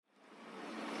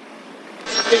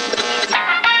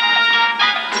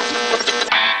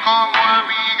Como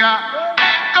amiga,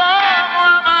 como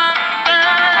amante.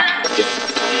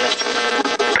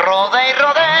 Rodé y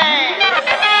rodé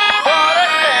por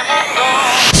este mundo.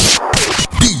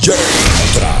 DJ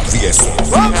Traviezo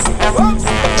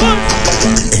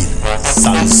en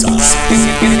salsas.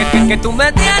 Que tú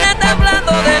me tienes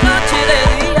temblando de noche y de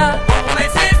día. Me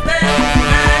hiciste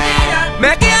día.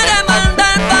 Me quieres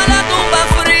mandar para la tumba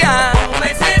fría. Me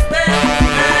hiciste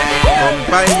día.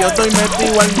 Compa, y yo estoy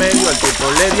metido al medio. Al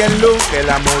tipo le di en luz que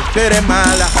la mujer es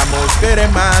mala. La mujer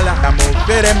es mala. La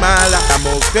mujer es mala. La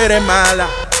mujer es mala.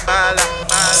 Mala,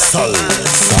 mala.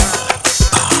 Salsa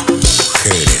a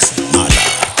mujeres mala.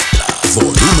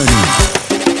 Volumen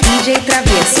 1. DJ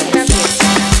Traviezo.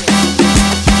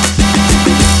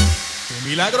 Qué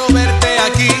milagro verte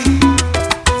aquí.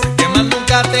 Sé que más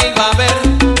nunca te iba a ver.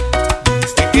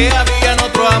 Dijiste que habían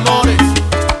otros amores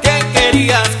que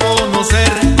querías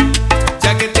conocer.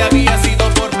 Ya que te habías ido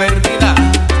por perdida,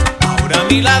 ahora a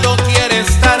mi lado quieres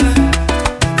estar.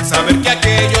 Saber que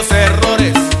aquellos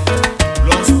errores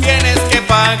los tienes que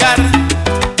pagar.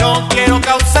 No quiero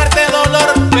causarte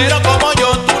dolor, pero como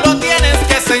yo tú lo tienes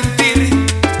que sentir.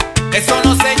 Eso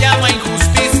no se llama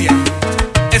injusticia,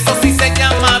 eso sí se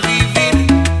llama vivir.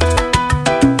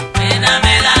 Pena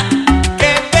me da,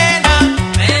 Qué pena,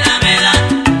 pena me da,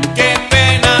 qué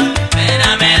pena.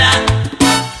 pena me da.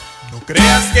 No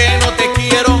creas que no te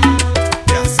quiero,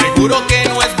 te aseguro que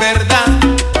no es verdad.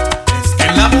 Es que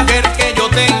en la mujer que yo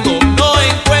tengo no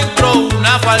encuentro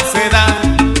una falsedad.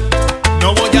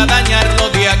 No voy a dañarlo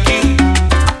de aquí,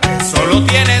 eso lo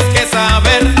tienes que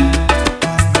saber.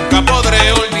 Nunca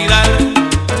podré olvidar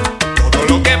todo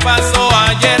lo que pasó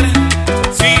ayer.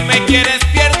 Si me quieres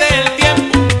pierde el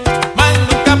tiempo, mas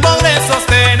nunca podré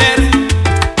sostener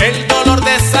el dolor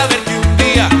de saber que un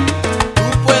día tú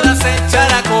puedas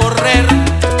echar a correr.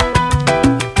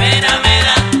 Pena me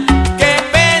da, Qué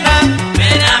pena,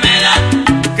 pena me da,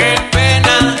 qué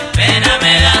pena. pena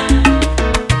me da.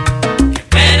 Qué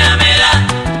pena me da,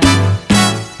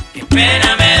 qué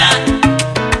pena me da.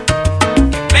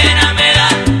 Qué pena me da,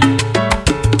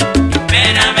 qué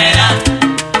pena me da.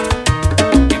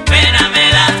 Qué pena me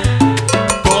da.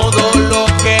 Todo lo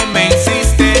que me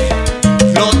hiciste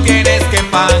lo tienes que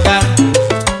pagar.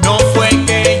 No fue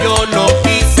que yo lo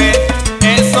quise,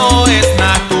 eso es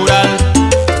natural.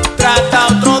 Trata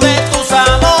otro de tus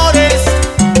amores,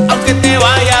 aunque te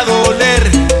vaya a doler.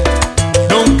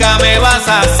 Nunca me vas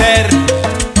a hacer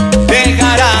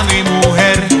dejar a mi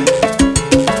mujer.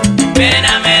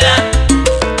 Pena me da,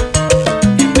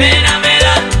 qué pena me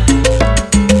da,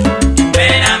 qué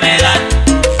pena me da,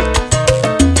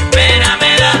 qué pena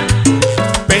me da.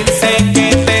 Pensé que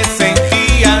te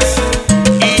sentías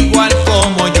igual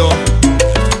como yo,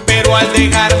 pero al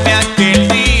dejarme aquel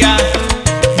día,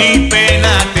 ni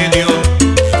pena te dio.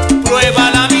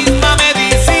 Prueba la misma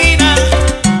medicina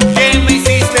que me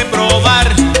hiciste probar.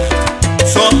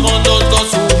 Somos los dos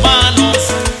humanos,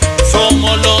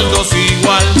 somos los dos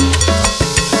igual.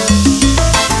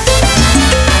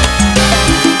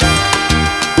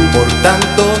 Por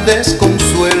tanto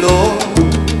desconsuelo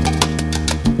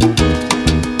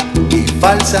y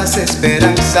falsas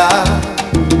esperanzas,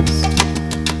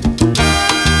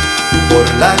 por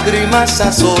lágrimas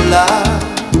a solas,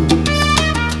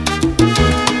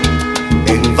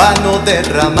 en vano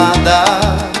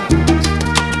derramadas,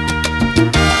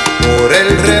 por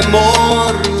el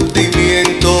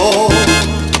remordimiento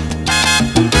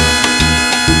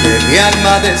de mi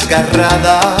alma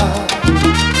desgarrada,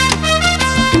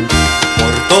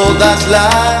 por todas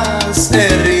las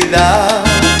heridas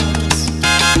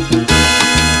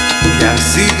que han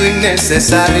sido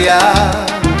innecesarias,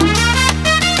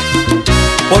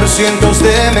 por cientos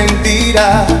de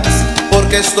mentiras,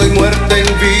 porque estoy muerto en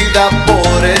vida.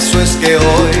 Por eso es que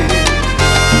hoy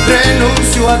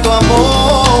renuncio a tu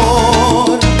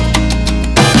amor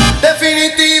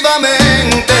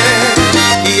definitivamente,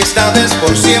 y esta vez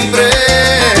por siempre.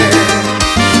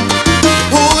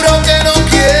 Juro que no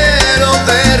quiero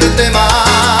verte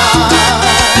más.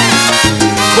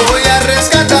 Voy a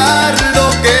rescatar lo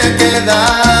que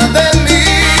queda de mí,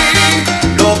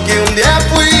 lo que un día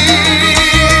fui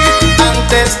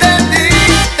antes de ti.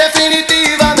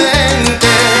 Definitivamente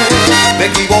me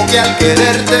equivoqué al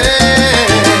quererte.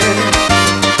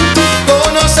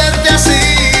 Conocerte ha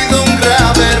sido un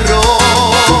grave error.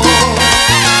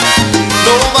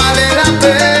 No vale la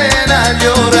pena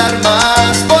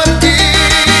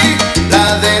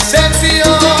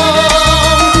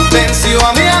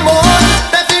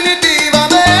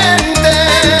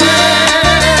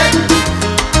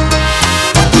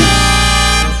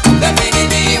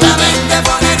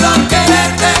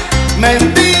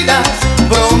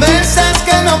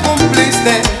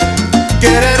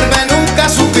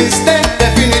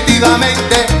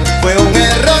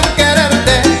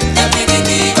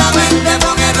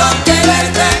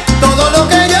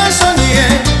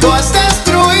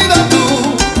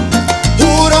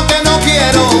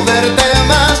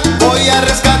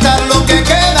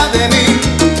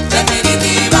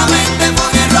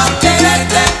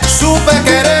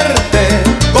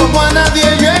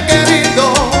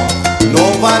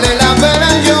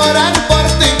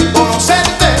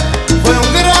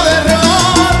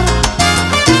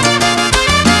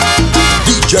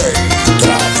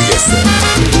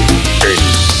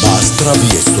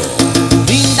Traviezo.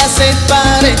 Linda se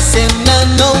parece una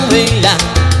novela.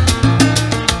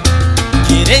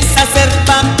 Quieres hacer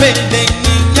papel de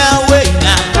niña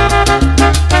buena.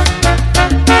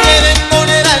 Quieres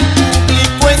poner al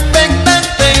público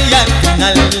expectante y al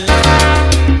final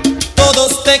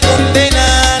todos te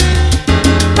condenan.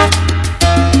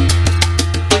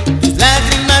 Tus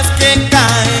lágrimas que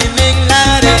caen en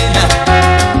la arena.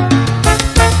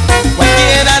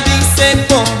 Cualquiera dice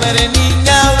pobre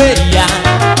niña bella.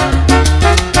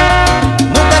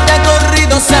 Nunca te ha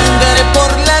corrido sangre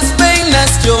por las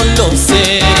venas, yo lo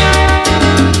sé.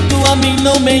 Tú a mí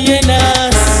no me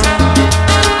llenas.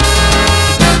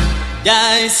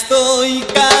 Ya estoy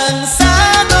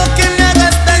cansado que me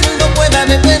hagas daño y no pueda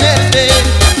detenerte.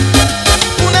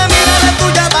 Una mirada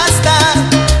tuya basta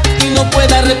y no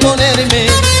pueda reponerme.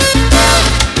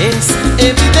 Es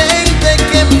evidente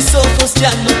que mis ojos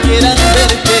ya no quieran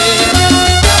verte.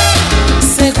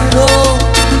 Seguro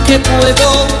que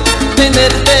puedo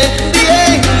tenerte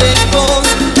bien lejos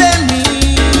de mí.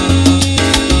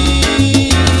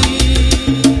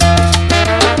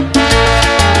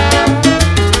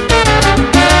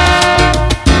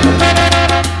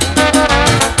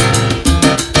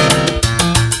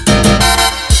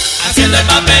 Haciendo el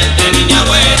papel de niña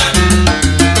buena,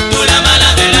 tú la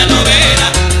mala de la novela.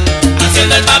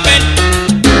 Haciendo el papel.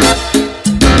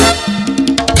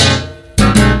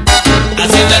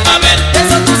 Haciendo el papel.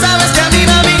 Eso tú sabes que a mí,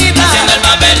 mamita, Haciendo el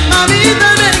papel. mamita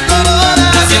me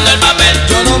incomoda. Haciendo el papel.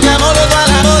 Yo no me amoro toda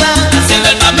la boda. Haciendo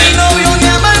el Ni papel. novio, ni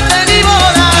amante, ni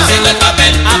boda. Haciendo el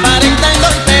papel. Aparentando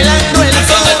y pelando el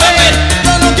Haciendo el sobre. papel.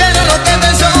 Yo no quiero lo que te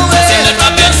sobre. Haciendo el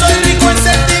papel. Yo soy rico en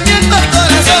sentimiento y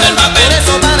corazón. Haciendo el papel. Por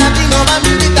eso para ti no va mi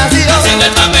invitación. Haciendo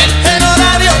el papel. En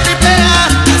horario triple A,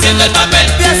 Haciendo el papel.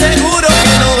 te aseguro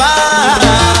que no va.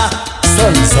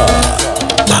 Salsa.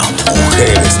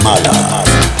 Mujeres malas.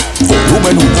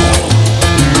 Volumen 1.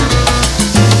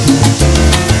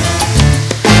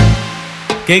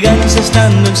 Qué ganas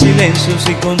estando en silencio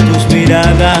y con tus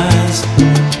miradas.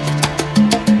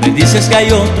 Me dices que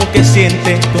hay otro que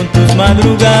siente con tus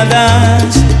madrugadas.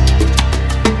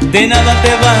 De nada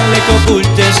te vale que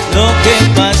ocultes lo que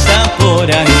pasa por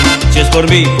ahí. Si es por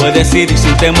mí puedes ir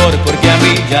sin temor, porque a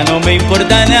mí ya no me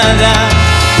importa nada.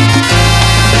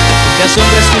 Te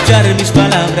asombra escuchar mis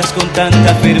palabras con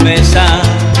tanta firmeza.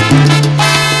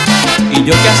 Y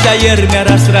yo que hasta ayer me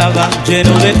arrastraba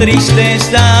lleno de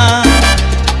tristeza.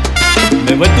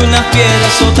 Me he vuelto una fiera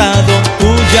azotado,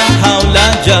 cuya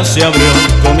jaula ya se abrió.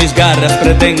 Con mis garras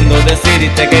pretendo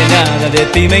decirte que nada de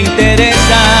ti me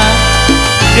interesa.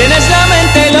 Tienes la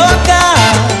mente loca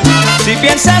si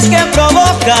piensas que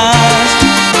provocas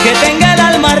que tenga el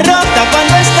alma rota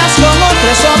cuando estás con otro.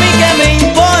 Eso a mí que me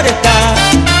importa.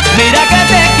 Mira que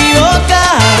te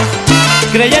equivocas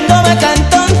creyéndome tan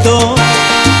tonto.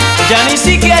 Ya ni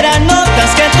siquiera notas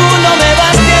que tú no me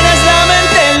vas. Tienes la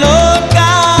mente loca.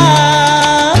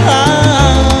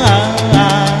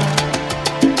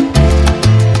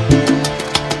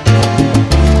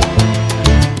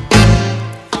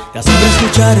 Te asombra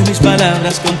escuchar mis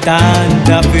palabras con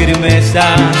tanta firmeza.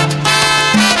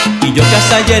 Y yo que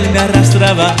hasta ayer me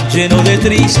arrastraba lleno de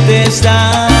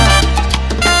tristeza.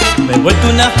 Me he vuelto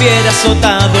una fiera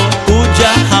azotado,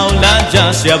 cuya jaula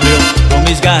ya se abrió. Con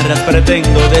mis garras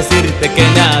pretendo decirte que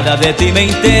nada de ti me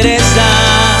interesa.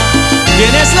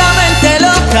 Tienes la mente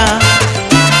loca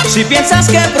si piensas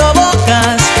que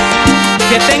provocas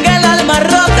que tenga el alma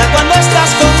rota cuando estás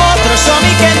con otro. Eso a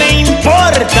mí que me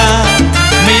importa.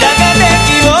 Mira que te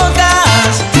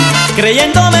equivocas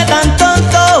creyéndome tan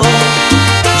tonto.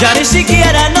 Ya ni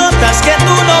siquiera notas que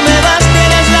tú no me vas.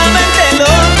 Tienes la mente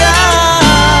loca.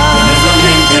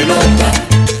 Loca,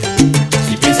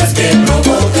 si piensas que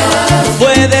provocas,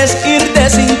 Puedes irte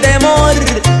sin temor,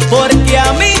 porque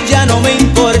a mí ya no me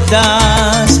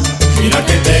importas. mira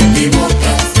que te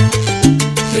equivocas,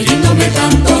 creyéndome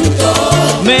tan tonto.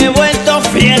 Me he vuelto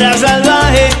fiera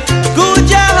salvaje,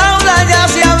 cuya jaula ya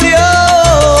se abrió.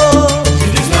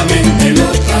 Tienes la mente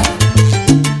loca,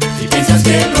 si piensas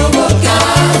que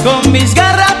provocas. Con mis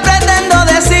garras pretendo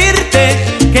decirte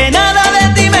que nada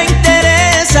de ti me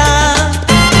interesa.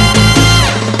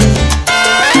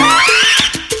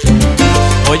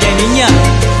 Oye niña,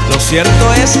 lo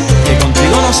cierto es que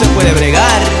contigo no se puede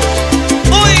bregar.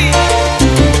 ¡Uy!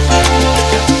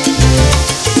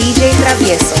 DJ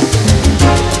Traviezo.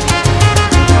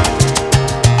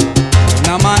 De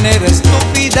una manera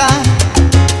estúpida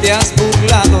te has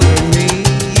burlado de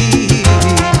mí.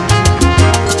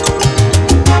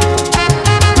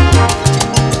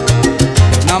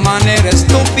 De una manera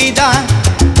estúpida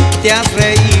te has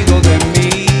reído de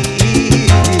mí.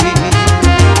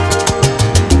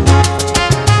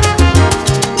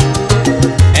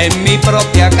 en mi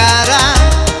propia cara,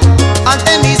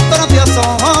 ante mis propios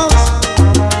ojos,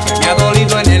 que me ha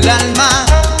dolido en el alma.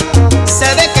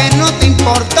 Se ve que no te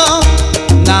importó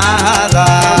nada.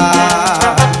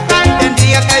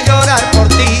 Tendría que llorar por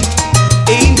ti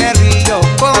y me río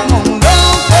como un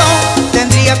loco.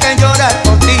 Tendría que llorar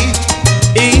por ti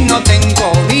y no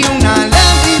tengo ni una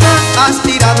lágrima. Has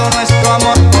tirado nuestro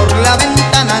amor por la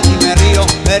ventana y me río,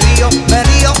 me río, me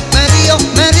río, me río,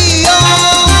 me río.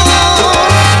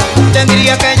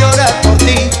 Tendría que llorar por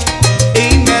ti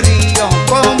y me río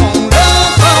como un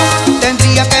loco.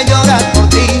 Tendría que llorar por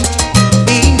ti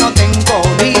y no tengo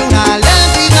ni una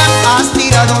lágrima. Has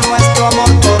tirado nuestro amor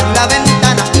por la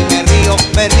ventana y me río,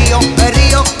 me río, me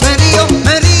río, me río,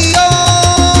 me río.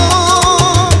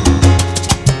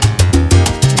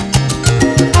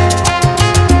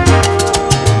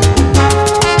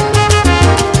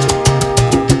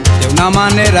 De una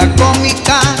manera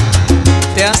cómica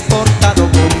te has portado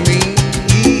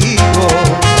conmigo.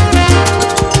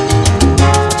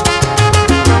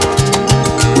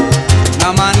 De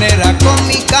una manera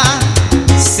cómica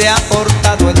se ha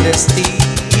portado el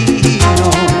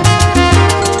destino.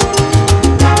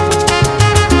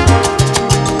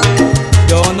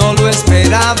 Yo no lo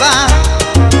esperaba.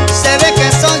 Se ve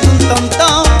que soy un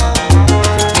tonto.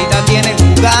 La vida tiene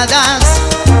jugadas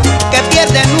que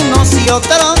pierden unos y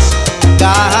otros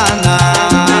ganan.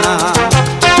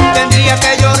 Tendría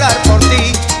que llorar por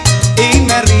ti y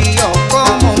me río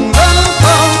como un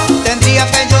loco. Tendría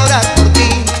que llorar por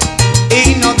ti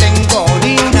y no tengo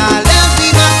ni una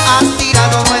lágrima. Has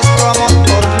tirado nuestro amor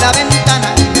por la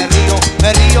ventana y me río,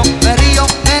 me río, me río,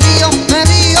 me río, me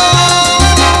río.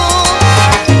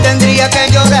 Tendría que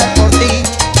llorar por ti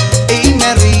y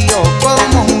me río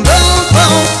como un loco.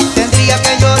 Tendría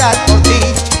que llorar por ti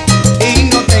y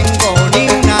no tengo ni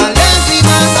una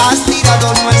lágrima. Has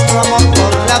tirado nuestro amor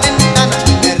por la ventana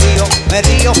y me río, me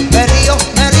río, me río,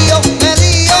 me río, me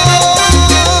río.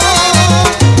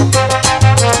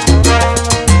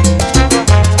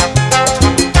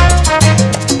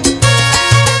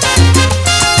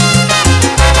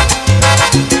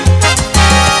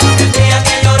 Tendría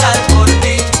que llorar por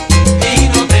ti y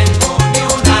no tengo ni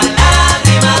una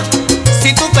lágrima. Si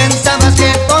tú pensabas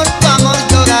que por tu amor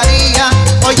lloraría,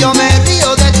 hoy yo me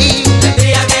río de ti.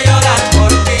 Tendría que llorar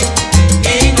por ti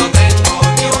y no tengo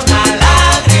ni una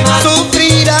lágrima.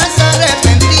 Sufrirás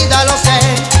arrepentida, lo sé.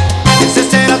 Ese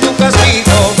será tu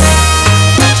castigo.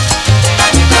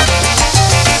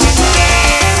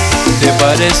 Te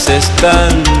pareces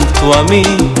tanto a mí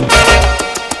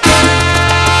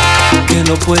que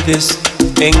no puedes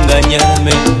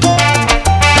engañarme.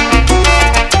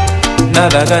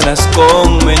 Nada ganas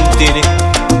con mentir.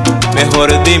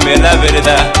 Mejor dime la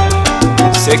verdad.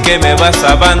 Sé que me vas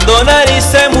a abandonar y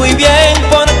sé muy bien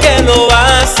por qué lo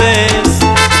haces.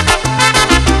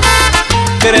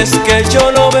 ¿Crees que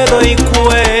yo no me doy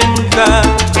cuenta?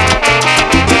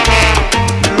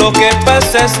 Lo que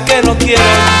pasa es que no quiero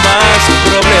más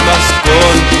problemas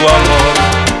con tu amor.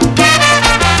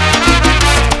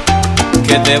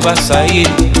 Que te vas a ir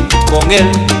con él.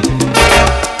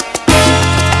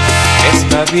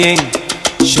 Está bien,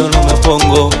 yo no me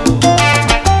opongo.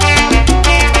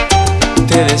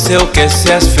 Te deseo que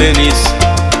seas feliz,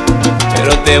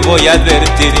 pero te voy a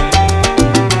advertir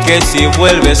que si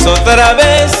vuelves otra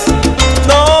vez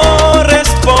no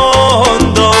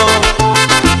respondo.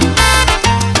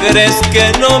 ¿Crees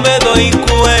que no me doy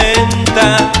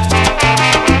cuenta?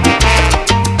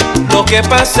 Lo que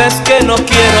pasa es que no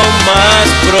quiero más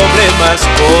problemas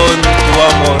con tu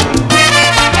amor.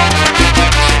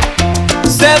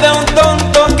 Sé de un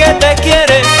tonto que te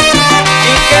quiere y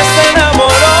que se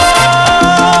enamoró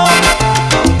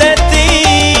de ti.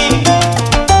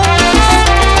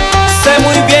 Sé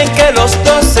muy bien que los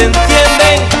dos se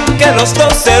entienden, que los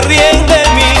dos se ríen de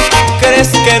mí. ¿Crees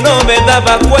que no me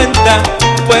daba cuenta?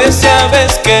 Pues ya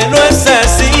ves que no es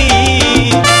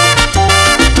así.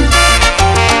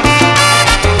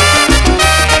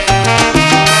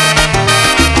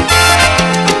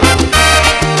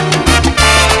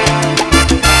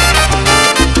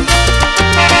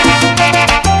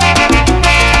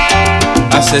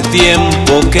 Hace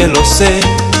tiempo que lo sé.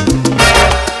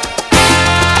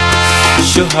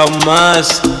 Yo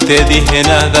jamás te dije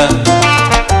nada.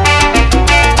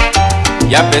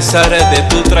 Y a pesar de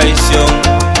tu traición,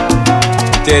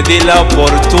 te di la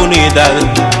oportunidad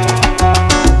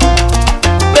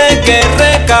de que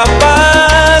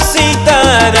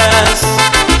recapacitaras.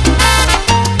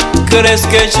 ¿Crees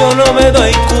que yo no me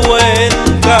doy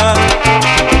cuenta?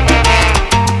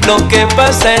 Lo que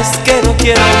pasa es que no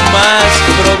quiero más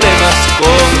problemas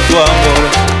con tu amor.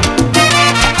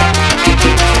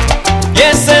 Y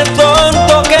ese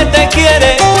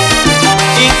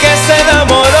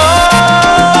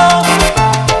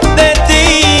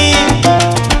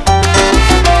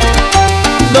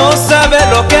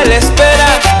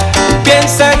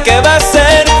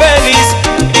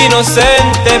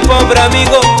inocente, pobre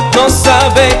amigo, no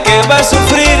sabe que va a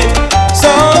sufrir.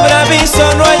 Sobre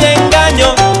aviso no hay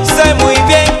engaño, sé muy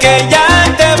bien que ya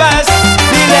te vas.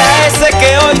 Dile a ese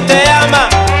que hoy te ama,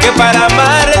 que para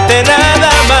amarte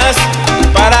nada más,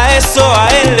 para eso a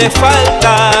él le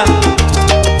falta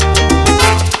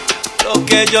lo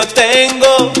que yo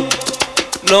tengo,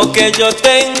 lo que yo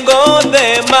tengo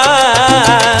de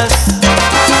más.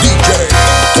 DJ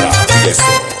Traviezo.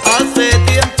 Hace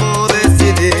tiempo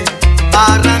decidí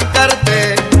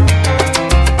arrancarte.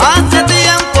 Hace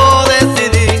tiempo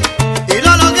decidí y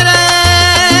lo logré.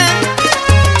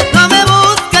 No me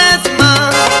busques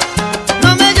más,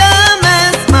 no me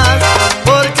llames más,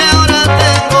 porque ahora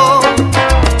tengo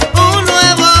un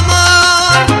nuevo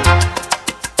amor.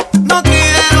 No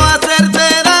quiero hacerte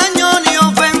daño ni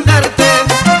ofenderte.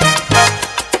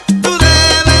 Tú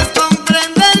debes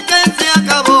comprender que se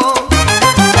acabó.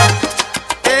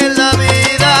 En la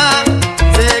vida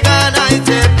se gana y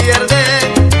se pierde,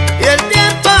 y el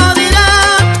tiempo dirá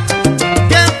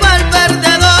quién fue el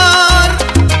perdedor.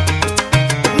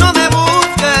 No me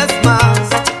busques más,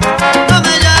 no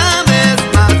me llames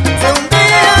más. Si un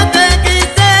día te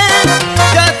quise,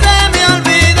 ya se me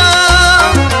olvidó.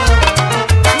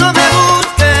 No me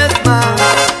busques más,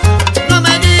 no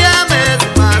me llames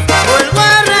más. Vuelvo a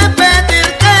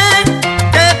repetirte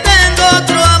que tengo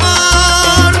otro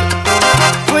amor.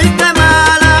 Fuiste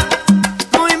mala,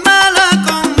 muy mala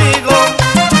conmigo.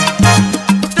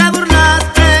 Te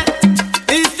burlaste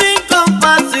y sin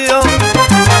compasión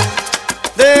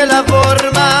de la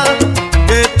forma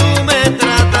que tú me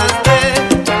trataste.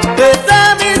 De esa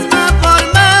misma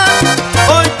forma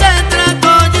hoy te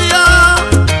trato yo.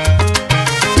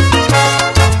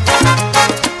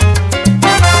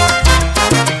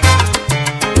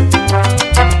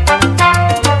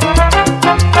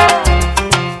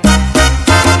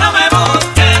 No me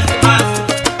busques más,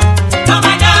 no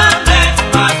me llames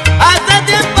más. Hace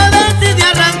tiempo decidí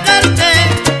arrancarte,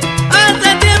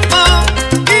 hace tiempo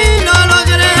y lo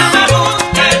logré. No me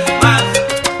busques más,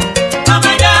 no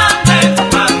me llames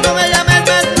más. No me llames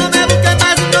más, no me busques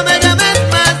más, no me llames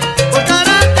más, porque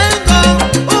ahora tengo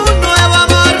un nuevo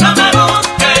amor. No me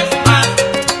busques más,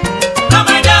 no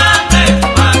me llames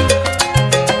más.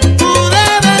 Tú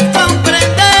debes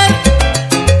comprender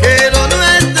que lo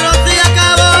nuestro se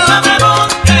acabó. No me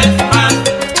busques más,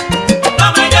 no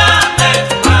me llames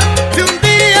más. Si un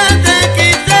día te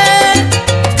quise,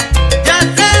 ya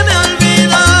se me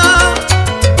olvidó.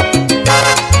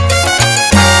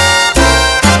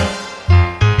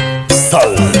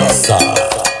 Salsa.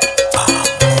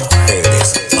 Mujeres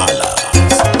malas.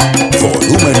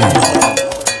 Volumen 1.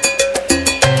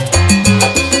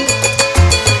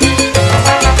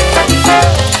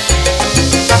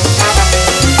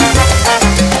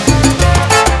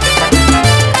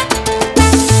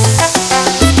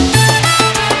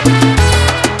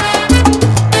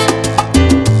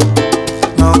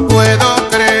 No puedo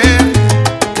creer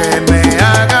que me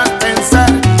hagas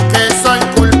pensar que soy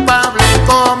culpable,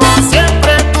 como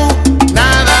siempre tú,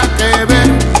 nada que ver.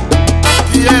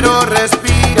 Quiero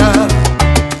respirar,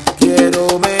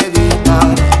 quiero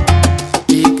meditar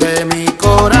y que mi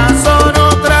corazón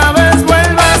otra vez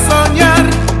vuelva a soñar.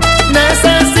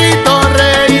 Necesito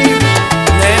reír,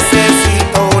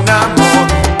 necesito un amor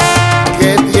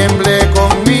que tiemble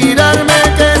con mirarme,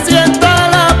 que sienta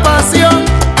la pasión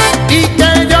y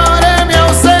que llore mi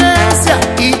ausencia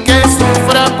y que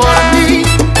sufra por mí,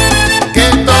 que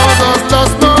todos los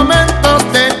momentos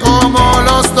de cómo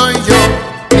los doy yo,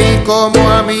 ni como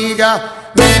amiga,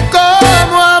 ni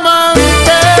como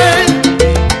amante.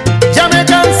 Ya me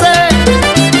cansé,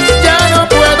 ya no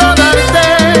puedo darte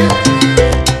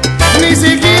ni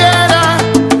siquiera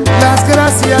las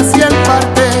gracias y el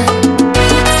parte.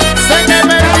 Sé que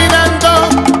perdí dando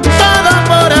todo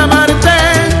por amarte,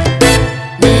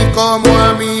 ni como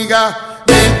amiga,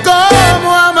 ni como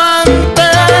amante.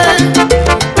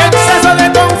 Exceso de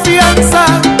confianza,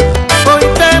 hoy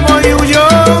temo y huyo.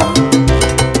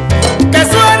 Qué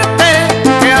suerte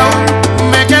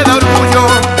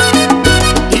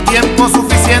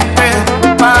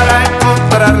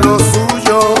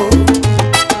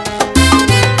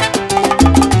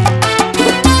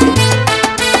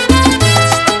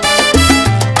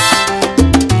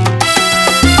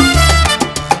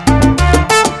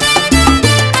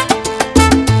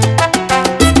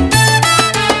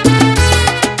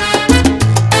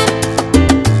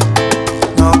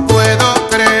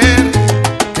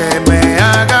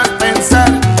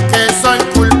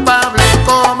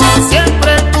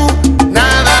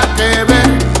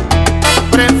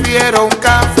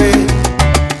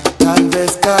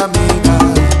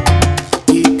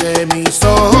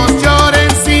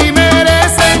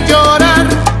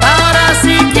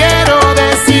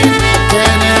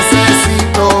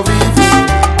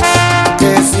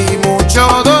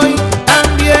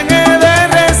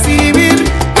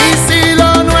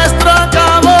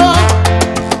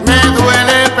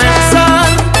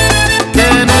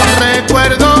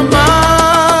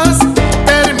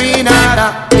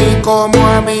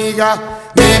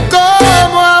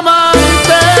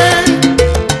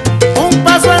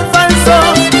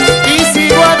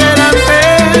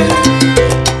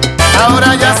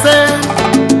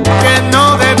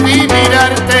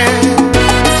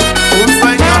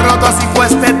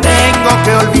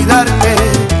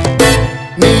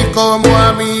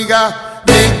amiga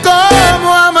ni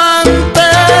como amante.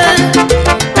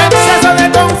 Exceso de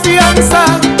confianza,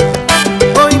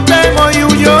 hoy temo y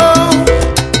huyo.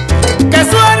 Qué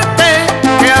suerte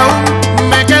que aún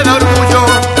me queda orgullo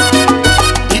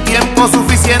y tiempo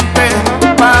suficiente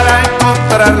para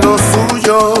encontrar lo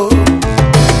suyo.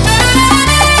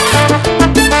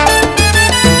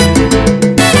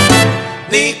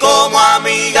 Ni como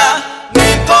amiga,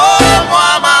 ni como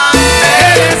amante.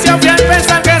 Eres yo fiel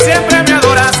pensar que siempre me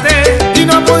adoraste y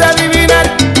no pude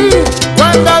adivinar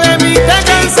cuando de mí te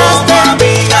cansaste. Ni como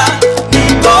amiga, ni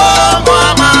como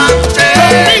amante.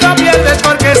 Conmigo pierdes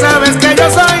porque sabes que yo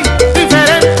soy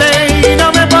diferente y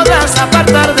no me podrás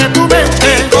apartar de tu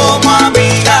mente. Ni como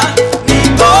amiga, ni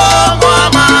como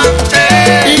amante.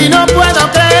 Y no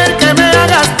puedo creer que me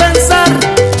hagas pensar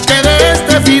que de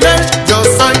este final yo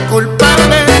soy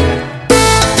culpable.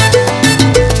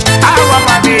 Agua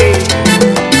para ti.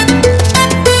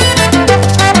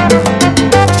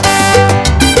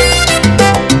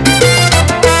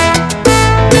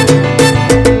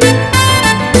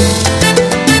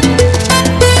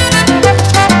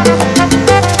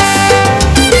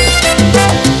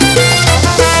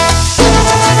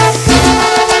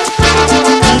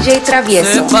 DJ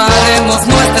Traviezo. Separemos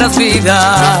nuestras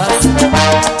vidas,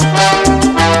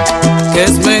 que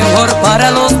es mejor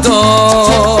para los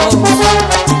dos.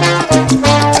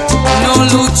 No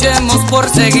luchemos por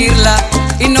seguirla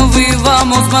y no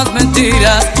vivamos más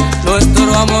mentiras.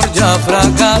 Nuestro amor ya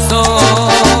fracasó.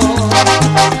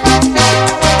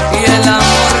 Y el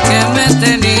amor que me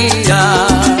tenía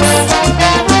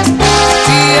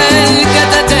y el que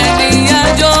te tenía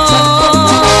yo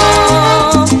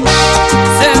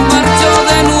se marchó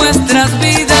de nuestras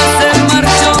vidas, se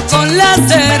marchó con las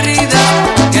heridas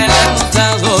que le hemos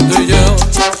dado tú y yo.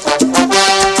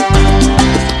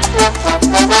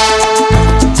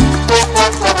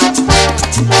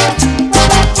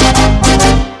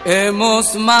 Hemos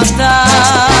matado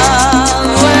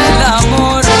el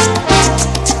amor,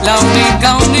 la única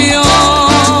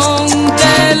unión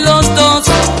de los dos.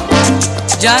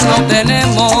 Ya no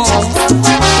tenemos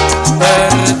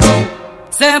perdón.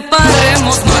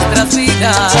 Separemos nuestras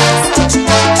vidas,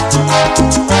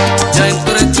 ya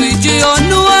entre tú y yo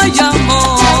no hay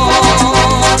amor,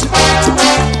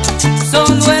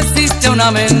 solo existe una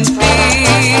mentira.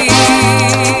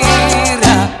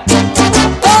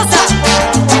 ¡Cosa!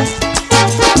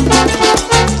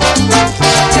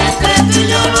 Entre tú y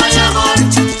yo no hay amor,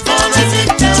 solo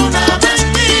existe una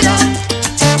mentira.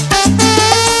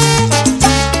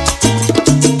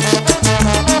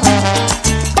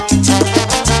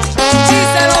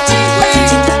 Díselo, pingüín.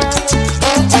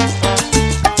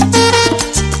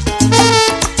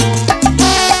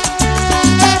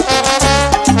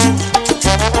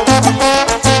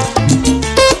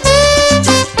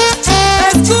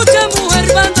 Escucha, mujer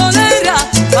bandolera,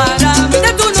 para mí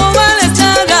que tú no vales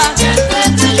nada. Entre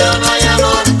tú y yo no hay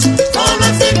amor, solo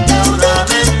existe una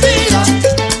mentira.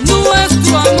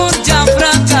 Nuestro amor ya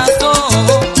fracasó,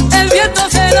 el viento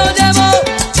se lo llevó.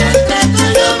 Entre tú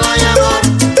y yo no hay amor,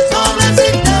 solo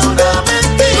existe una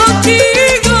mentira.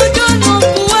 Contigo yo no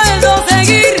puedo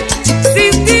seguir,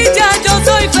 sin ti ya yo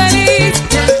soy feliz.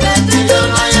 Entre tú y yo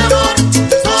no hay amor,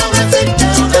 solo existe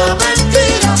una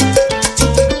mentira.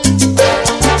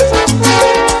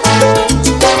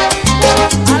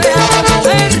 Aléjate,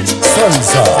 mujer.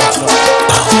 Salsa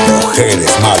a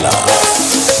Mujeres Malas.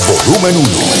 Volumen 1.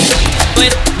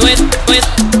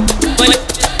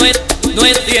 No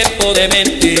es tiempo de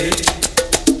mentir,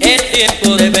 es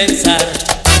tiempo de pensar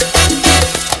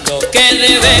lo que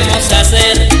debemos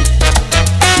hacer.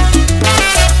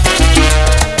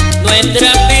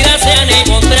 Nuestras vidas se han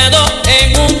encontrado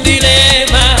en un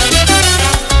dilema,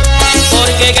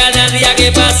 porque cada día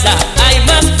que pasa hay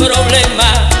más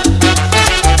problemas.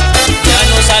 Ya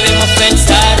no sabemos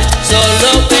pensar,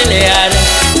 solo pelear,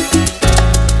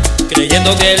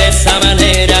 creyendo que de esa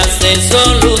manera se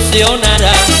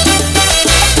solucionará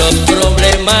los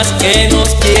problemas que nos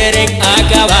quieren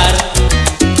acabar.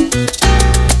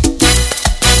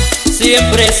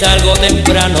 Siempre salgo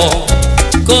temprano,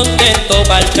 contento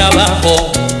para el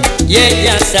trabajo, y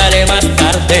ella sale más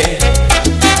tarde,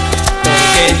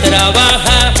 porque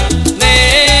trabaja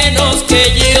menos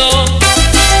que yo.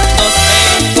 Nos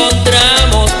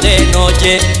encontramos de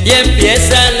noche y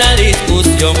empieza la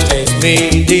discusión. Es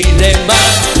mi dilema,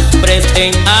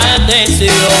 presten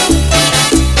atención.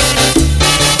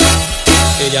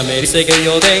 Ella me dice que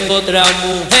yo tengo otra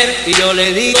mujer y yo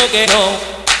le digo que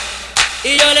no.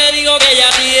 Y yo le digo que ella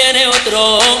tiene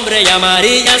otro hombre y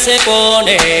amarilla se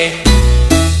pone.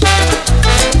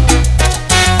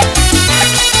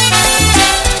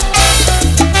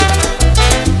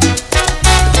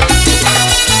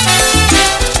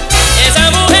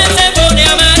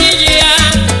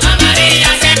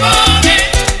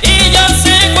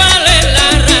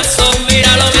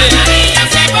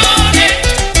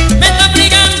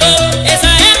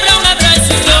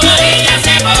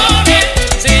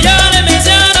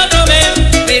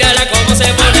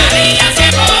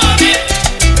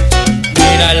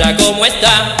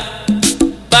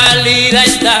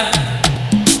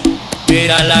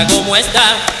 como está,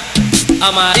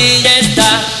 amarilla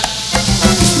está.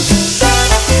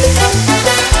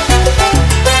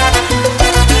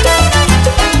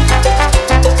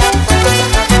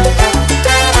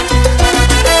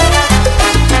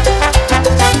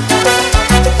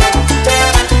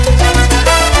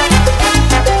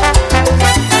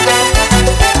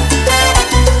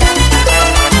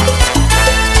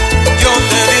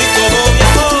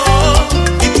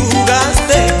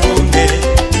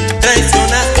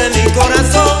 Traicionaste mi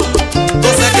corazón,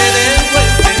 cosa que debo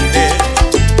entender.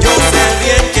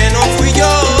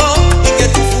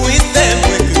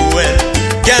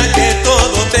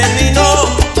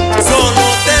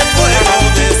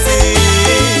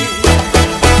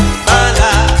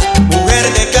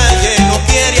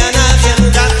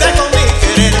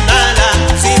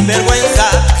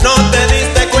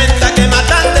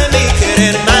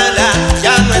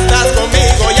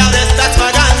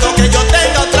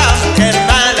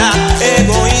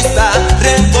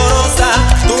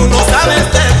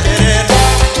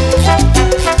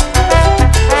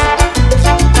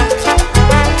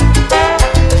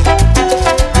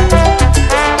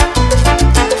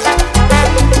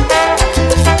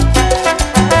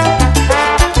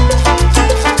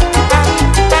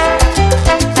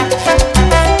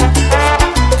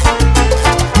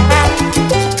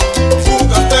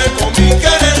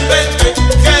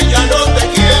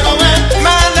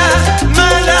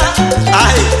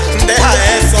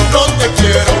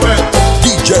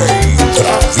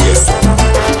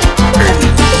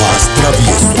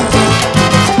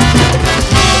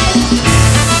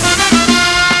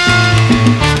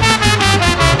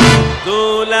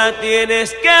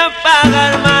 tienes que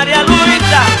pagar, María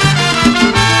Luisa.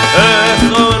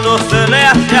 Eso no se le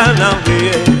hace a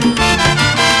nadie.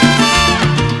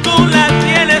 Tú la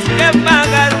tienes que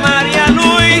pagar, María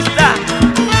Luisa,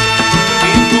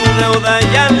 y tu deuda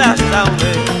ya la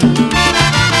sabes.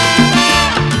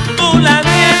 Tú la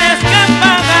tienes que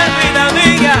pagar, vida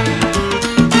mía.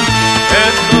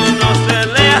 Eso no se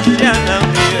le hace a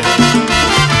nadie.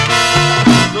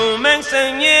 Tú me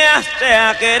enseñaste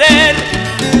a querer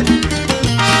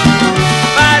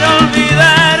para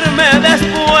olvidarme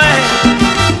después.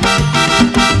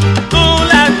 Tú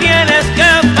la tienes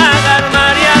que pagar,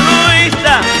 María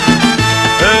Luisa.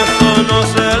 Eso no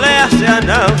se le hace a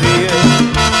nadie.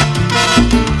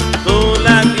 Tú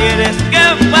la tienes que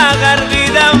pagar,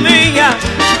 vida mía,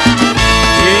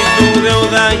 y tu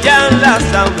deuda ya la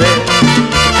sabes.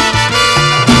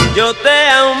 Yo te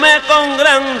amé con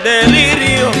gran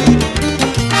delirio,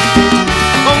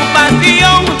 con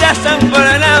pasión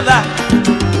desenfrenada.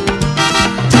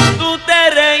 Tú te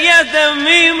reías de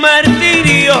mi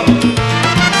martirio,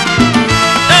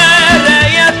 te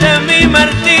reías de mi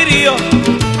martirio,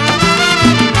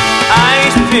 ay,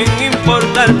 sin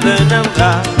importarte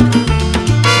nada.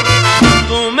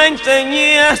 Tú me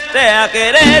enseñaste a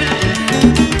querer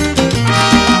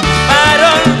para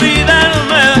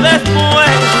olvidarme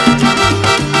después.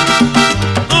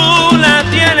 Tú la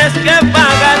tienes que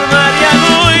pagar, María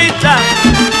Luisa.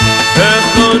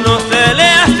 Eso no se le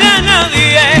hace a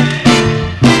nadie.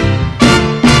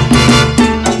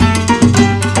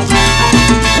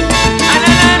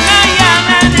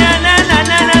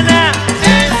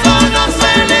 Eso no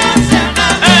se le hace a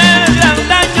nadie. El gran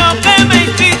daño que me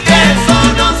hiciste, eso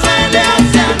no se le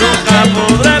hace a nadie. Nunca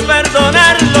podré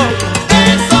perdonarlo.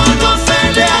 Eso no se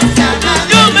le hace a nadie.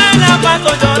 Yo me la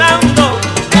paso llorando.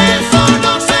 Eso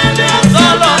no se le hace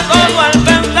a nadie. Solo al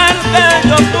pensar que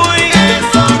yo fui.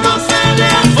 Eso no se le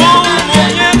hace a nadie. Un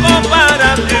muñeco para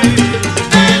ti.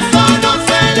 Eso no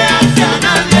se le hace a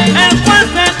nadie. El cual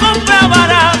se compra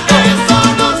barato. Eso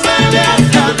no se le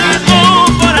hace a nadie. Y tú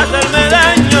por hacerme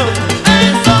daño.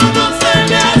 Eso no se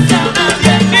le hace a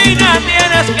nadie. Niña,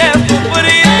 tienes que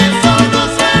sufrir. Eso no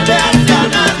se le hace a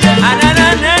nadie. A na na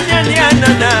na na na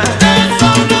na na. Eso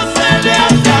no se le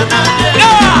hace a nadie.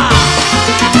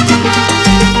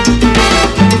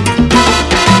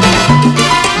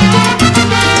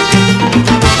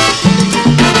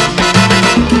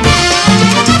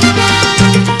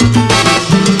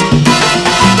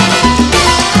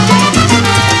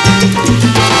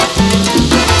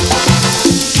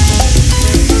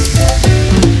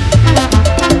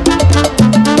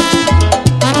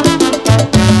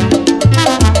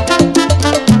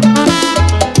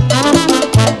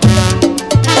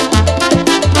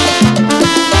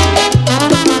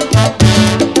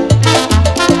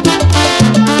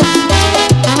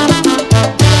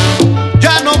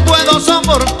 Ya no puedo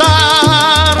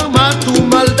soportar más tu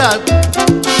maldad.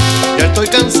 Ya estoy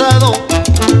cansado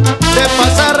de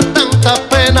pasar tanta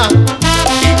pena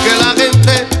y que la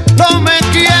gente no me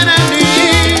quiere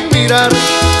ni mirar.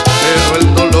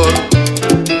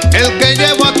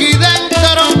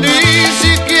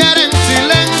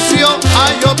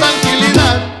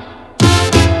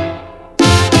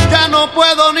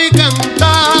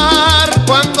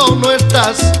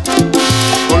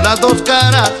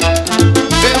 caras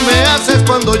que me haces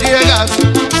cuando llegas.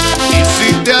 Y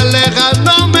si te alejas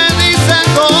no me dices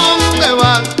dónde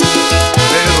vas.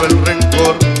 Pero el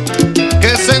rencor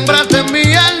que sembraste en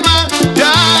mi alma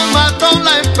ya mató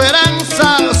la esperanza.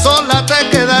 Sola te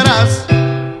quedarás.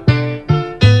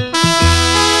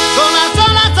 Sola,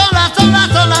 sola, sola, sola,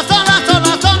 sola, sola,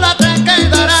 sola, sola te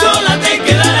quedarás. Sola te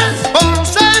quedarás. Por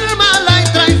ser mala y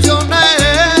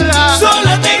traicionera.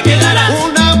 Sola te quedarás.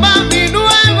 Una mami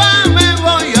nueva me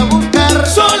voy a buscar.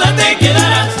 Sola te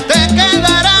quedarás. Te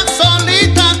quedarás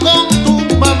solita con tu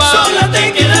mamá. Sola te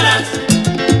quedarás.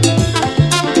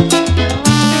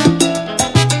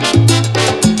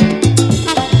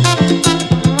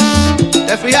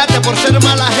 Te fijaste por ser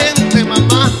mala gente,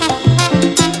 mamá.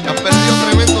 Te has perdido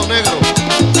tremendo negro.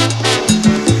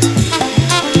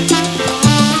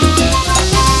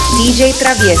 DJ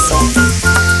Traviezo.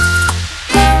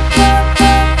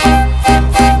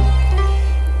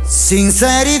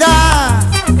 Sinceridad,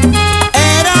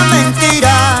 era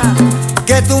mentira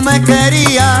que tú me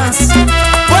querías,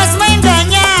 pues me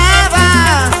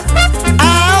engañabas.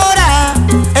 Ahora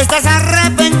estás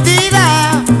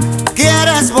arrepentida,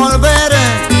 quieres volver.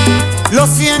 Lo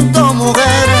siento,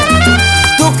 mujer,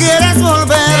 tú quieres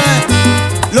volver.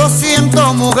 Lo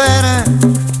siento, mujer.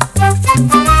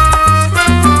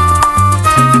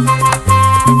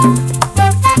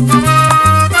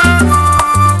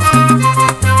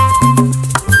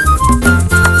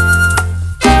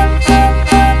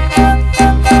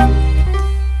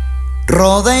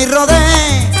 Rodé y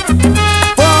rodé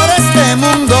por este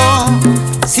mundo,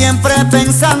 siempre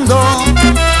pensando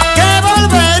que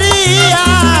volvería.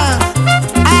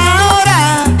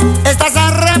 Ahora estás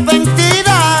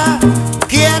arrepentida,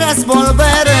 quieres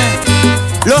volver.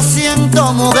 Lo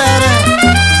siento, mujer,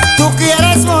 tú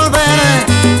quieres volver.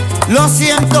 Lo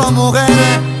siento,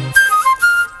 mujer.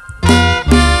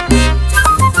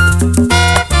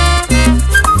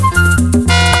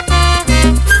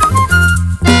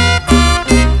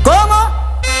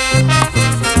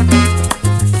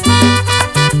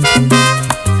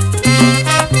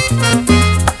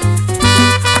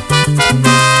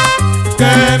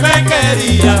 Que me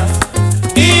querías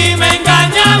y me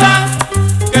engañabas,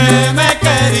 que me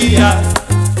querías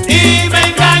y me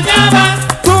engañabas.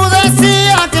 Tú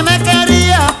decías que me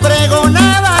querías,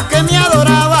 pregonaba que me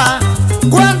adoraba.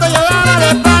 Cuando yo daba la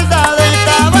espalda del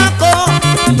tabaco,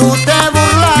 tú te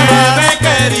burlabas. Que me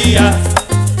querías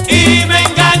y me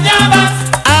engañabas.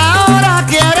 Ahora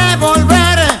quieres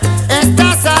volver,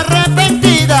 estás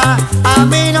arrepentida. A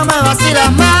mí no me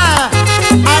vacilas más,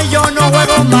 ay, yo no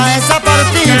juego más esa partida.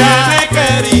 Que me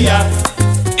querías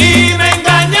y me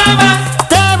engañabas.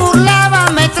 Te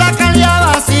burlabas, me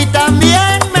tracaleabas y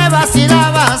también me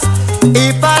vacilabas.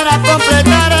 Y para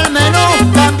completar el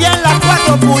menú, también las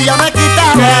 4 puyas me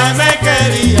quitabas. Que me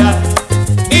querías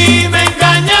y me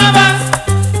engañabas.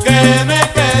 Que me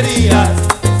querías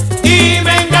y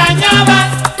me engañabas.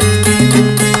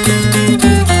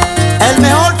 El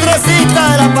mejor crecista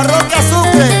de la parroquia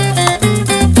Sucre,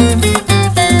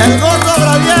 el gordo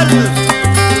Gabriel.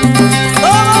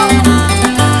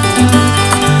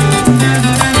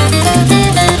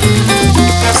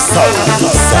 Salsa.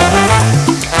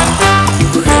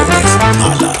 Mujeres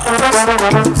malas.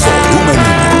 Volumen 1.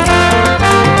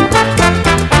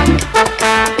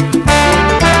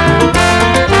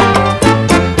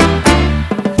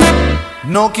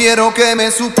 No quiero que me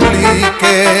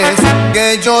supliques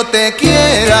que yo te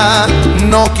quiera.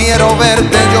 No quiero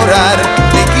verte llorar,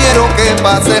 ni quiero que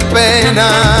pases pena.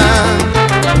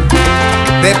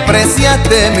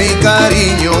 Despreciaste mi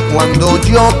cariño cuando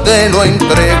yo te lo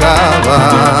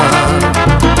entregaba.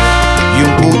 Y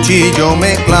un cuchillo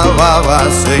me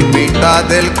clavabas en mitad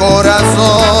del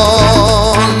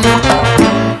corazón.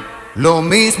 Lo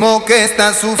mismo que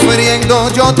estás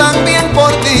sufriendo, yo también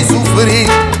por ti sufrí.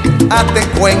 Hazte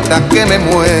cuenta que me he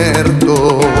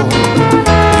muerto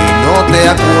y no te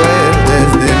acuerdes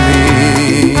de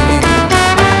mí.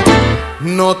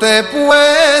 No te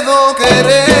puedo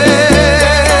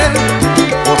querer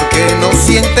porque no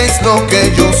sientes lo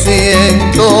que yo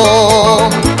siento.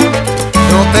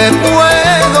 No te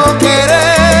puedo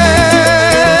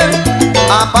querer,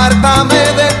 apártame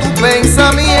de tu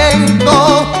pensamiento.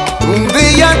 Un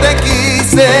día te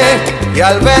quise y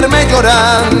al verme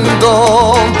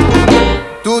llorando,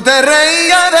 tú te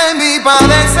reías de mi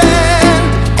padecer.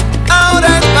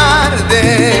 Ahora es tarde,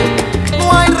 no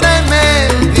hay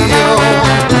remedio,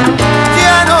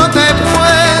 ya no te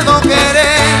puedo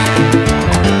querer.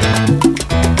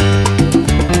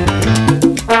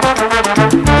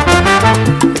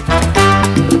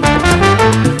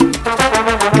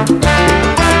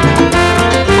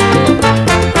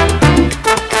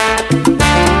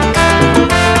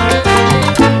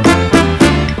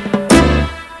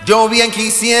 Yo bien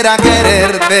quisiera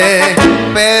quererte,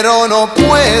 pero no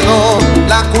puedo.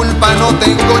 La culpa no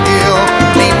tengo yo,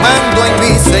 ni mando en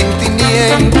mis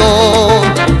sentimientos.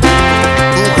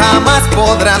 Tú jamás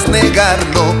podrás negar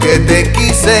lo que te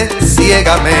quise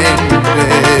ciegamente,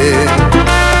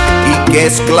 y que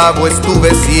esclavo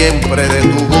estuve siempre de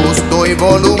tu gusto y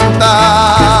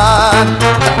voluntad.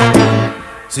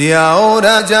 Si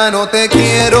ahora ya no te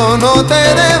quiero, no te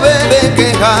debes de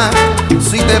quejar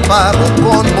si te pago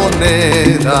con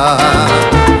moneda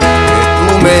que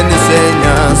tú me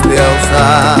enseñaste a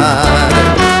usar.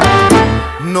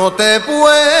 No te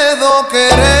puedo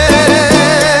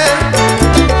querer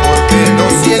porque no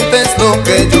sientes lo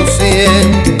que yo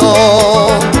siento.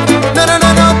 No, no,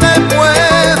 no, no te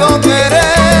puedo querer.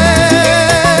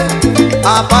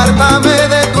 Apártame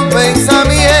de tu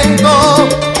pensamiento.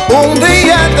 Un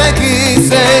día te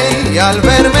quise y al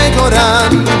verme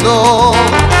llorando,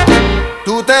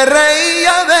 tú te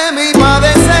reías de mi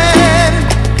padecer.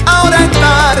 Ahora es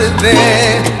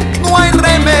tarde, no hay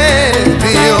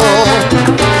remedio,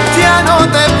 ya no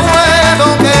te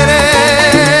puedo querer.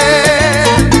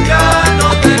 Ya no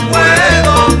te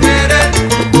puedo querer,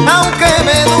 aunque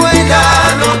me duela.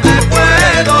 Ya no te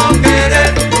puedo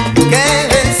querer, que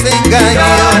ese engaño.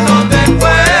 Ya no te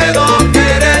puedo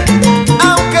querer,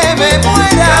 aunque me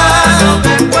muera. Ya no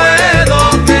te puedo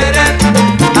querer,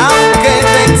 aunque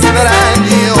te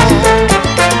extraño.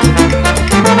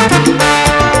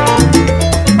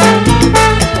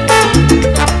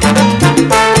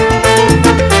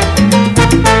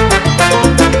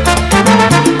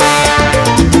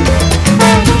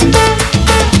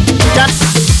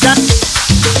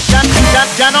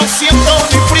 Ya no siento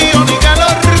ni frío ni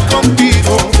calor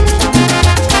contigo.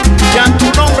 Ya tu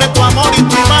nombre, tu amor y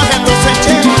tu imagen los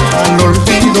eché al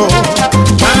olvido.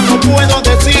 Ya no puedo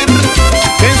decir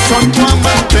que soy tu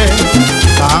amante,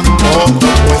 tampoco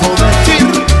puedo decir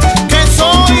que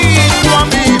soy tu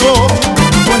amigo.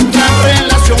 Nuestra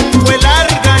relación fue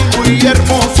larga y muy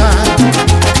hermosa.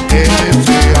 En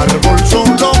ese árbol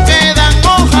solo quedan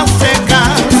hojas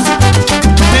secas.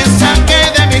 Me saqué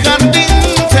de mi jardín,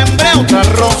 sembré otra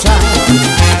rosa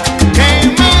que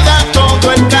me da todo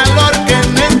el calor que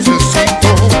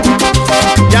necesito.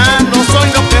 Ya no soy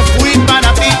lo que fui para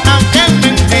ti, aquel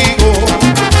mendigo.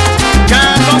 Ya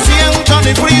no siento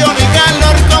ni frío ni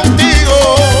calor contigo.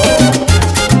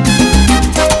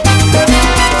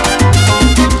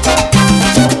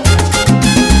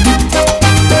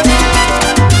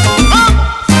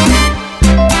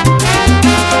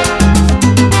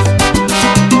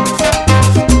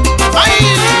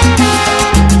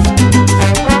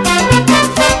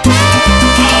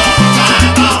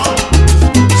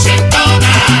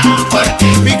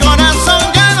 Mi corazón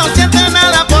ya no siente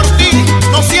nada por ti,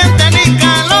 no siente ni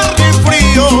calor ni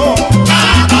frío.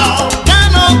 Ya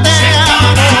no te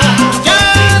amo,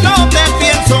 ya no te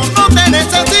pienso, no te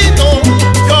necesito.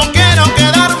 Yo quiero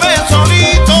quedarme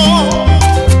solito,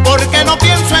 porque no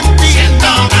pienso en ti.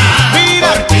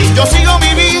 Mira, yo sigo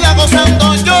mi vida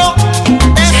gozando yo,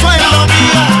 eso es lo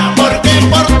mío, porque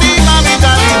por ti,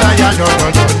 mamita linda, ya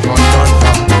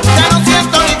ya no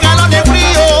siento ni calor ni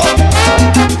frío.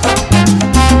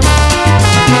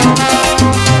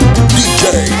 DJ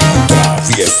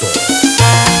Traviezo,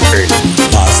 el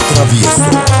más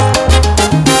travieso.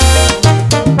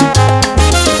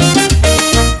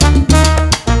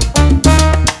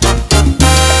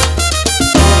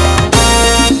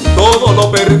 Todo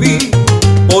lo perdí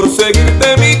por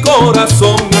seguirte mi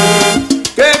corazón.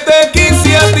 Que te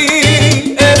quise a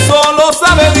ti, eso lo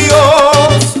sabe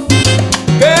Dios.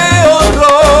 Qué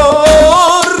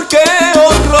horror,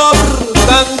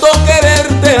 tanto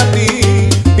quererte a ti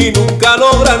y nunca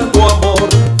lograr tu amor.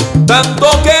 Tanto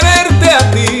quererte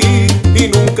a ti y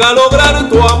nunca lograr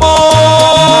tu amor.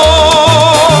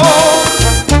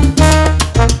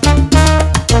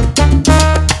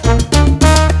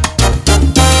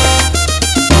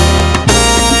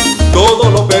 Todo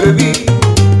lo perdí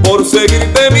por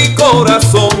seguirte mi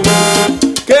corazón.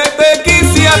 Que te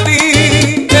quise a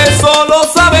ti, eso lo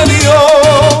sabe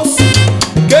Dios.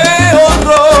 Qué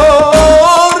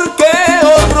horror,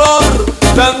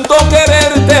 tanto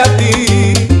quererte a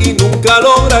ti y nunca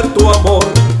lograr tu amor.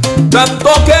 Tanto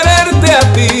quererte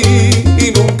a ti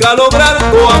y nunca lograr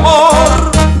tu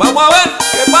amor. Vamos a ver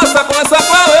qué pasa con esa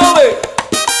clave, hombre.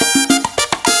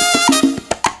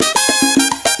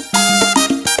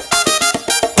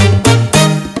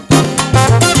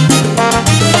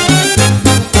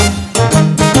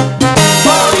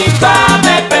 Ahorita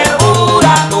me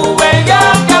perjura, tuve yo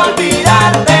que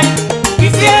olvidarte.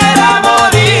 Quisiera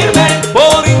morirme.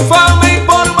 Por infame y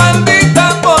por maldita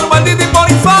y por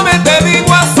infame te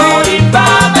digo así. Ahorita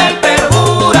me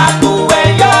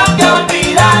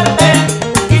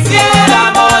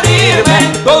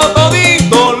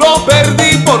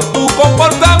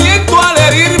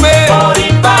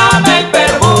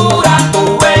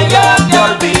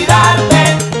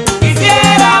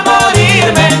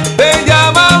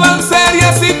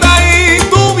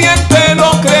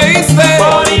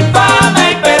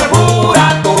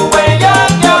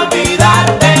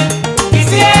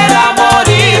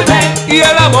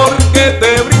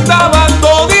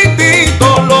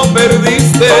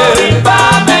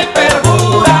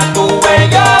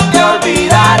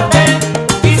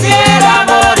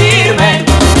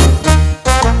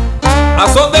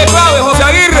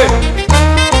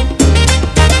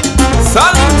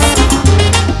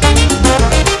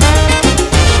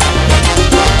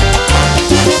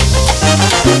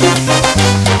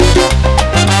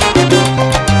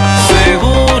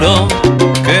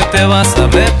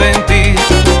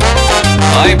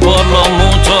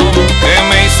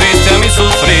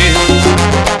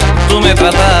me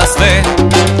trataste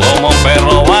como un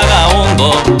perro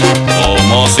vagabundo,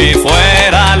 como si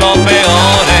fuera lo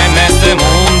peor en este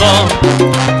mundo.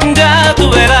 Ya tú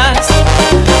verás,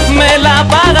 me la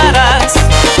pagarás,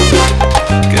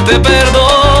 que te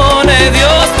perdone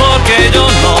Dios porque yo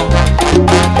no.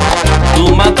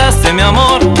 Tú mataste mi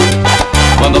amor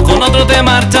cuando con otro te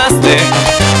marchaste,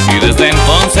 y desde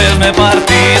entonces me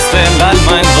partiste el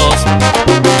alma en dos.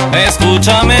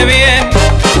 Escúchame bien,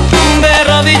 de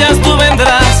rodillas tú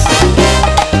vendrás,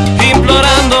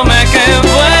 implorándome que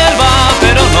vuelva,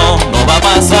 pero no va a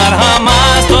pasar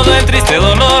jamás todo el triste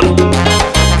dolor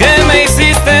que me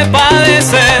hiciste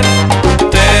padecer.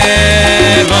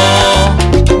 Te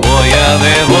lo voy a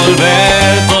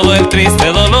devolver, todo el triste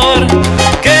dolor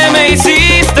que me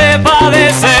hiciste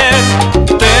padecer.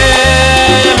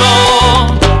 Te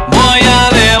lo voy a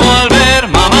devolver,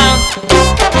 mamá.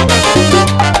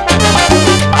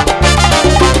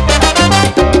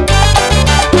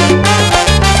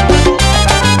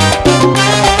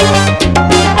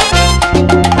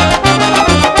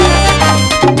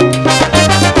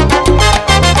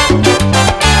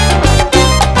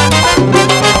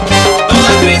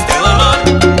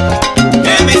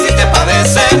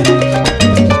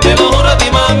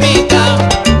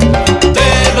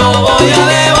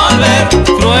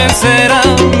 Será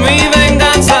mi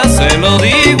venganza, se lo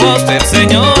digo a usted,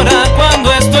 señora,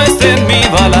 cuando esto esté en mi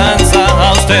balanza,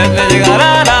 a usted le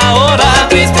llegará la hora.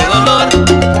 Triste dolor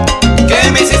que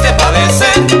me hiciste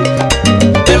padecer,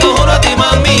 te lo juro a ti,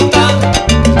 mamita,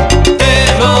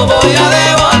 te lo voy a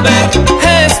devolver.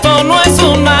 Esto no es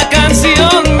una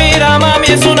canción, mira mami,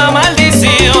 es una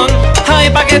maldición. Ay,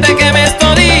 pa' que te quemes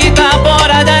todita por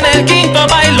allá en el quinto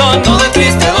bailón. Todo el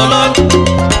triste dolor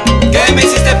que me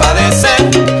hiciste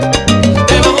padecer,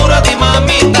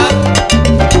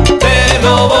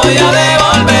 voy a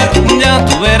devolver. Ya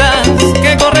tú verás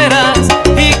que correrás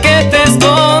y que te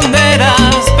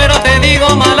esconderás, pero te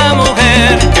digo, mala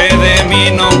mujer, que de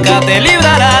mí nunca te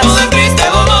librarás. Todo el triste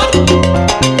dolor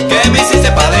que me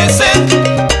hiciste padecer,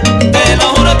 te lo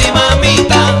juro a ti,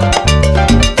 mamita,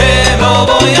 te lo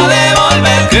voy a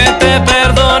devolver. Que te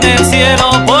perdone el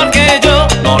cielo porque yo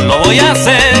no lo voy a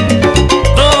hacer.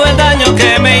 Todo el daño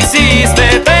que me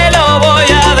hiciste te lo voy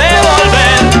a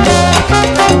devolver.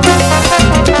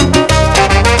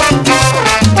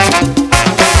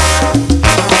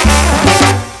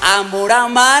 Amor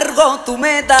amargo tú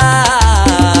me das,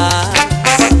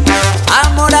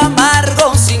 amor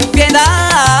amargo sin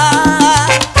piedad.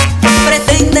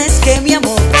 Pretendes que mi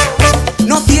amor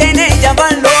no tiene ya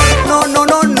valor. No, no,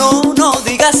 no, no, no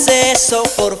digas eso,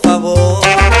 por favor.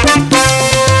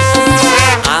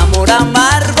 Amor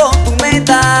amargo tú me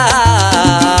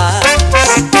das,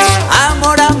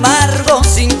 amor amargo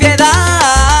sin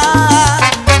piedad.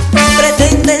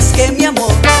 Pretendes que mi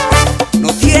amor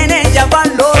no tiene ya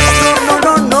valor. No,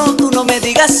 no, no, no, tú no me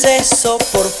digas eso,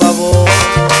 por favor.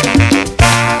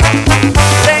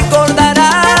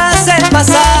 Recordarás el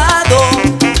pasado,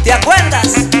 ¿te acuerdas?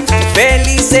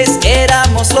 Felices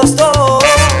éramos los dos.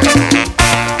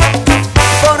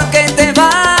 ¿Por qué te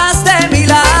vas de mi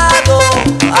lado?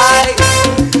 Ay,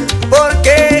 ¿por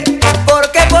qué?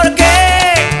 ¿Por qué? ¿Por qué?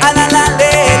 A la la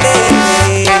le,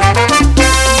 le.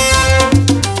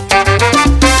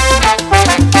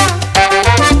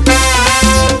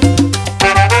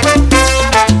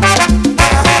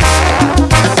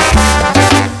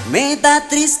 Me da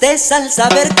tristeza al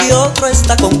saber que otro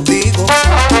está contigo,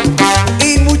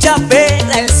 y mucha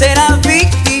pena el será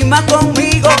víctima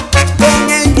conmigo.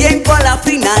 Con el tiempo a la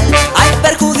final, ay,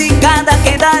 perjudicada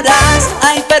quedarás.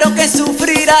 Ay, pero que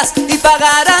sufrirás y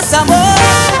pagarás, amor.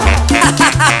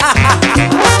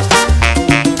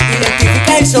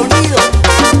 Identifica el sonido,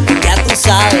 ya tú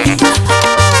sabes.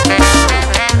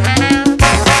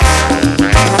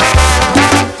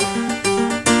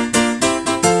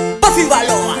 Puffy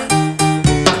Baloa,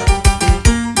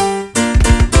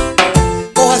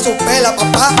 coja su pela,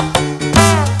 papá.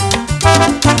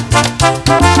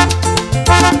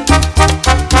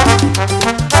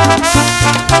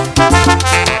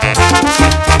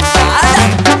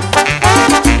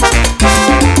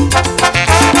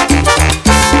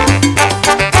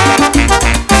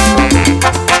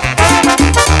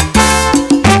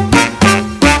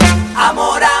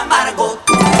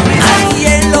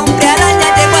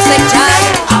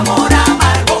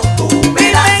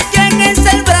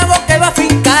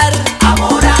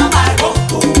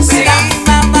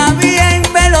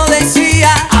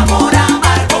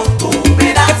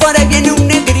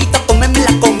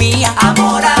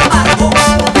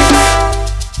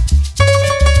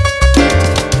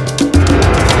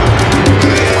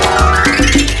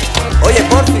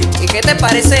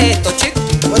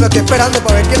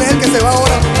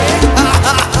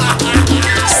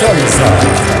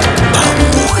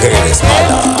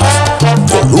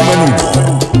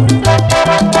 Vol.1.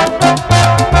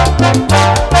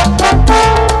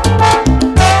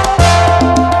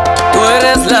 Tú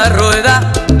eres la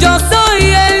rueda, yo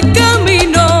soy el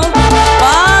camino.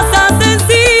 Pasas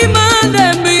encima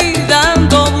de mí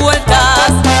dando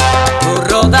vueltas. Tú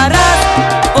rodarás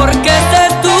porque ese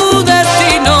es tu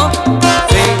destino,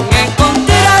 sin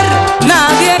encontrar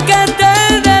nadie que te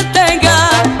detenga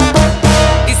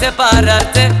y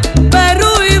separarte. Pero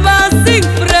ibas sin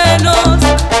frenos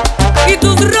y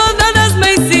tus rodadas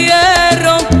me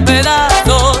hicieron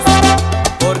pedazos,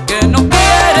 porque no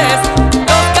quieres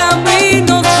los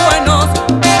caminos buenos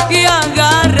y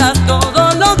agarras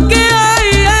todo lo que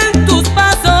hay en tus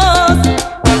pasos.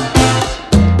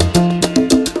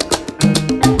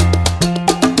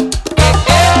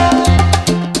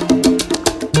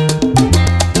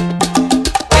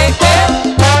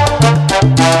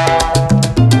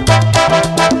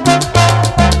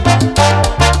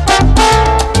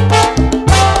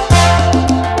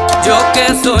 Yo que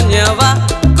soñaba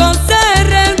con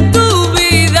ser en tu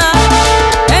vida,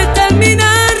 el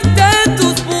terminarte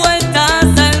tus vueltas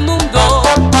al mundo.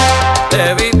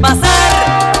 Te vi pasar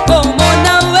como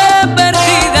nave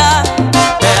perdida,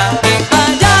 de aquí para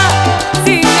allá,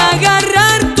 sin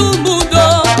agarrar tu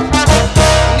mundo.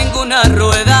 Ninguna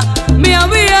rueda me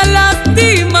había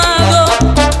lastimado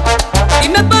y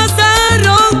me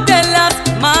pasaron de las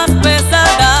más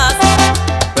pesadas,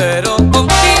 pero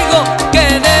contigo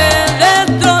quedé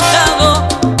destrozado,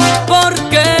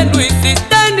 porque no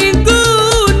hiciste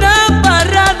ninguna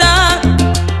parrada.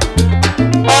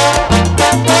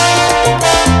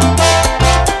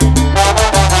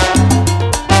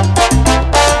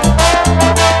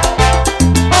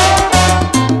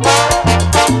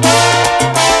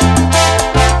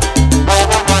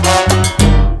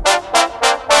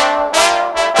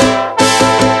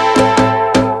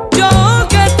 Yo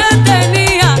que te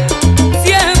tenía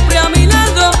siempre a mi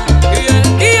lado, y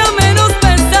el día menos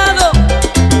pensado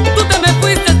tú te me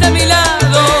fuiste de mi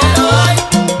lado. Pero ay,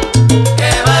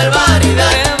 qué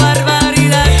barbaridad, ¡Qué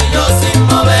barbaridad! y yo sin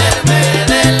moverme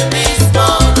del mismo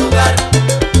lugar.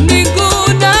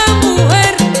 Ninguna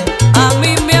mujer a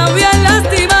mí me había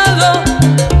lastimado,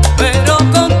 pero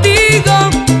contigo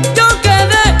yo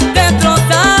quedé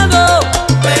destrozado.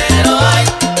 Pero ay,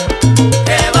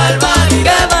 qué ¡Qué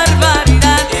barbaridad,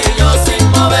 barbaridad! y yo sin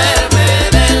moverme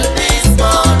del mismo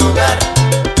lugar.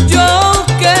 Yo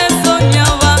que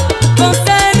soñaba con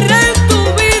ser en tu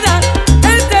vida,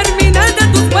 el terminar de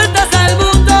tus puertas al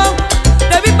mundo.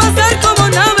 Te vi pasar como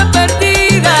nave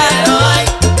perdida. Pero ay,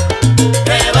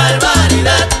 qué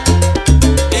barbaridad,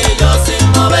 y yo sin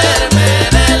moverme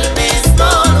del mismo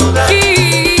lugar.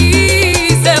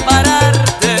 Quise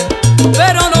pararte,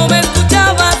 pero no me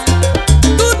escuchabas.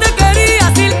 Tú te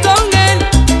querías ir con él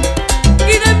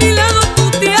y de mi lado tú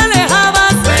te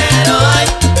alejabas. Pero ay,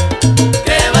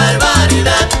 qué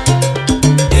barbaridad,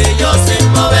 y yo sin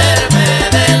moverme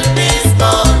del mismo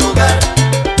lugar.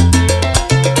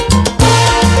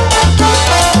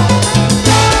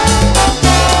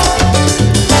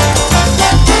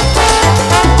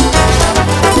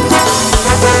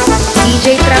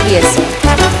 DJ Traviezo.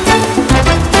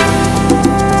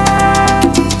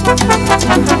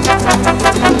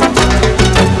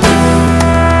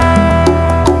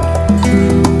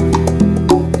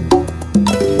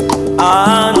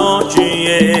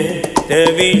 Anoche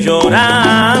te vi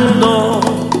llorando,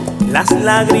 las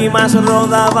lágrimas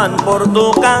rodaban por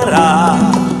tu cara.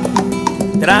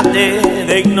 Traté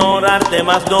de ignorarte,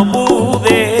 mas no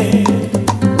pude,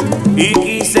 y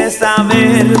quise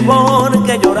saber por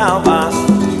qué llorabas.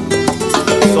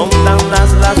 Son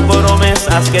tantas las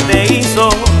promesas que te hizo,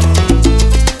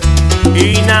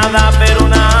 y nada, pero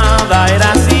nada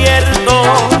era cierto.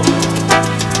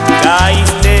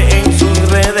 Caíste en sus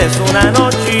redes una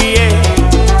noche,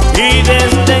 y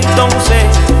desde entonces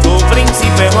tu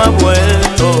príncipe no ha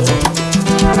vuelto.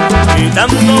 Y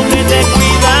tanto que te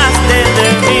cuidaste de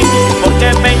mí, porque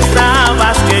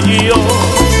pensabas que yo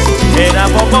era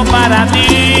poco para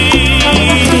ti.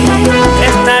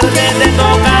 Es tarde, te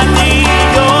toca a ti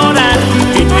llorar,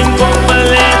 y tu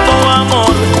incompleto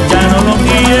amor ya no lo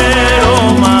quiero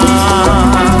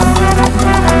más.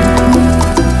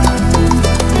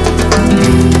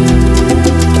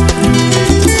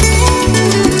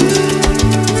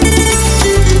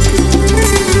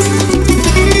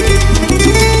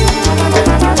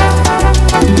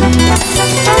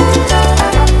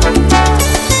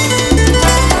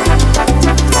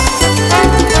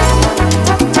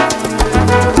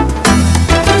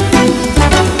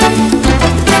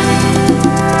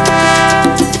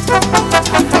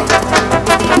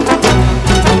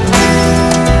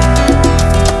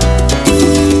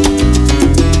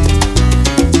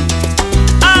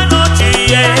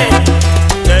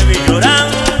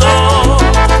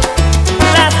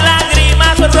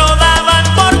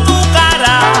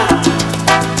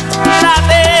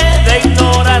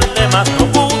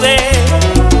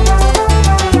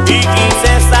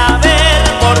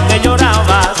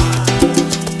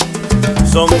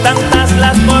 tantas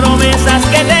las promesas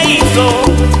que te hizo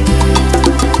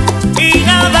y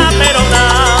nada, pero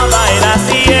nada era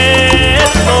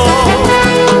cierto.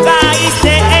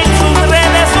 Caíste en sus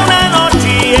redes una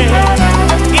noche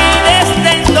y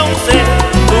desde entonces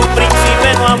tu príncipe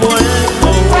no ha vuelto.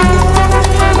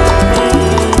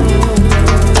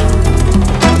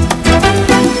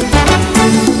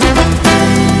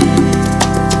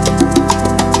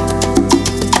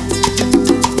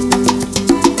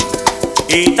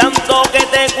 Y tanto que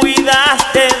te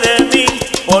cuidaste de mí,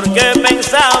 porque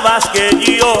pensabas que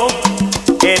yo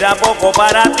era poco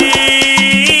para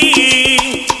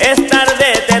ti. Es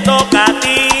tarde, te toca a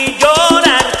ti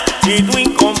llorar, y tu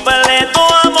incompleto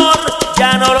amor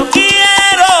ya no lo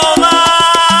quiero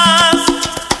más.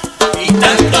 Y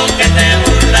tanto que te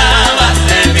burlabas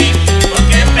de mí,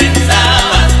 porque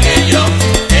pensabas que yo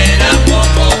era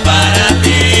poco para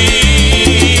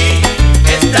ti.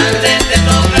 Es tarde, te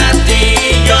toca a ti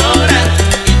llorar,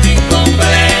 y tu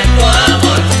incompleto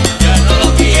amor ya no lo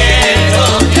quiero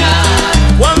ya.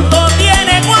 ¿Cuánto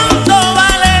tiene, cuánto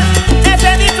vale?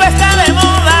 Ese dicho está de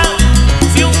moda.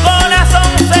 Si un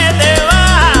corazón se te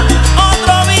va,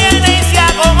 otro viene y se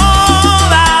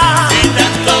acomoda. Y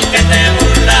tanto que te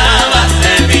burlabas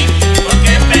de mí,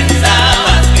 porque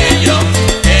pensabas que yo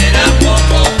era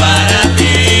poco para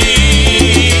ti.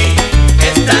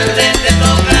 Es tarde, te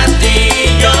toca a ti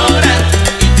llorar,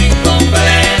 y tu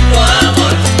incompleto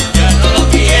amor ya no lo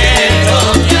quiero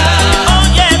ya.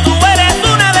 Oye, tú eres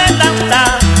una de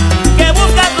tantas que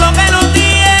buscas lo que no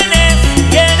tienes,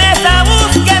 y en esa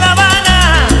búsqueda vana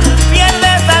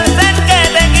pierdes al ser que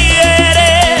te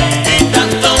quiere. Y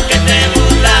tanto que te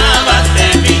burlabas de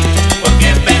mí, porque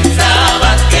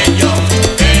pensabas que yo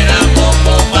era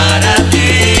poco para ti.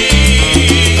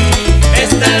 Es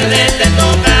tarde, te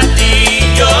toca a ti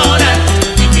llorar,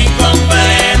 y tu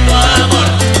incompleto amor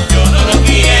yo no lo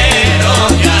quiero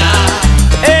ya.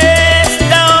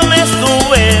 Esta me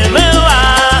sube, me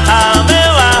baja,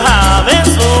 me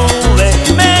sube,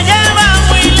 me lleva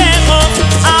muy lejos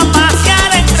a pasear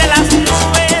entre las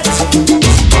nubes.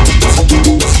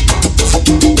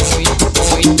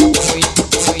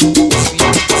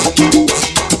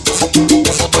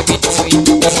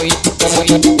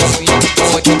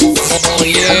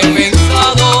 Hoy he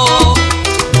pensado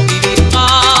no vivir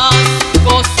más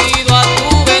cosido a tu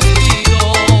vestido.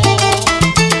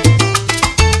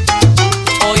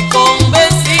 Hoy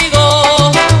convencido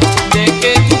de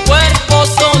que tu cuerpo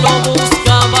solo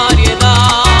busca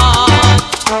variedad.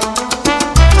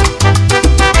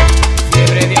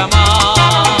 Fiebre de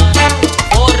amar,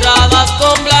 forradas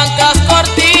con blancas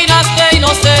cortinas de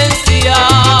inocencia.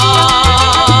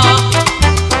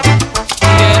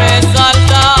 Quieres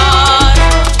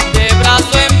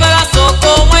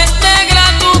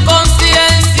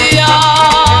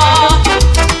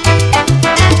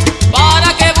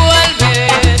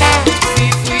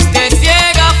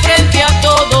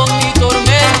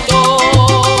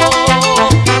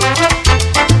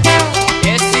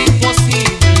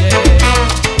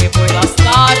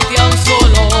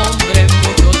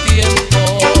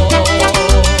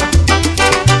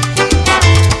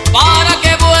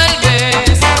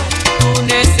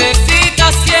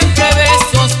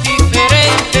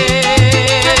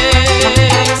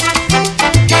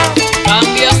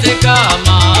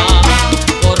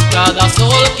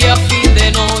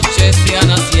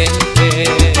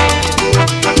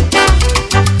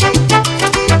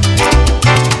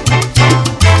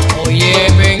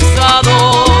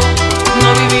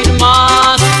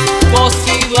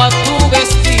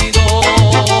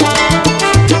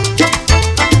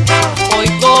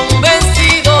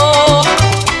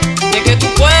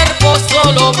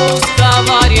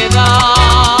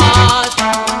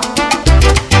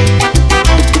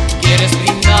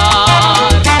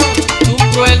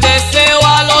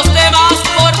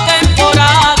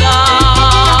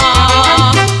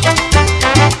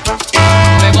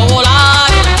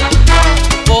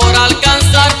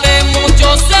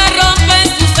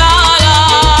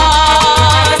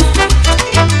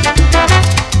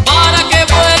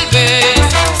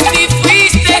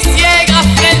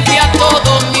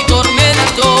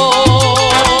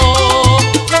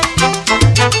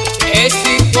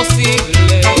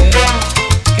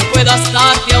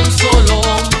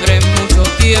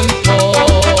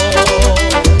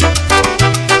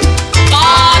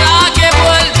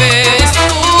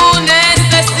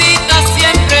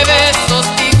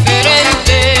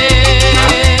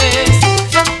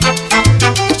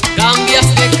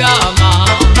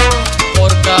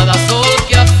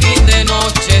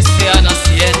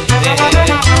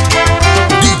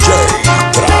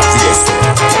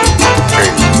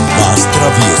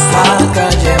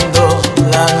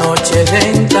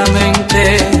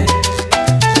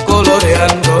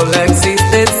saboreando la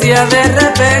existencia de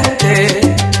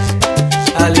repente.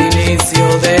 Al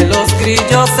inicio de los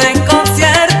grillos en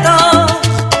concierto,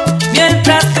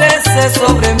 mientras crece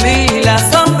sobre mí la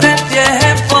sombra el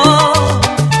tiempo,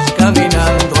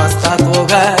 caminando hasta tu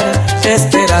hogar,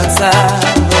 esperanzado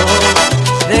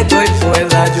de que hoy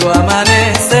pueda yo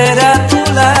amanecer a tu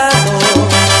lado.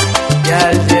 Y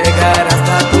al llegar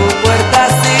hasta tu puerta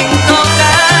sin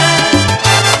tocar,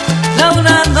 da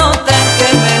una nota en que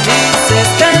me dices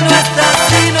que no estás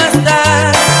y no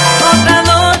estás. Otra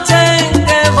noche en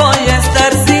que voy a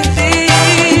estar sin ti,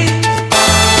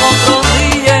 otro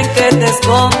día en que te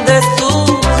escondes tú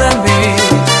de mí.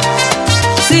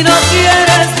 Si no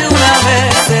quieres de una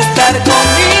vez estar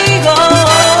conmigo,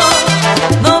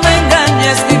 no me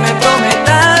engañes ni me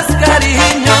prometas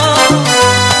cariño.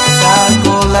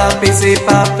 Saco lápiz y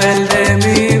papel de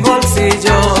mi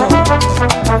bolsillo,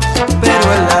 pero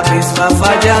el lápiz va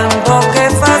fallando, qué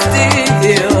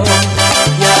fastidio.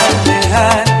 Y al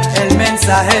dejar el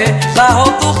mensaje bajo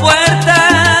tu puerta,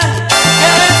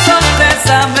 qué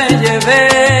sorpresa me llevé.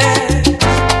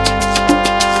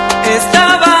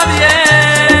 Estaba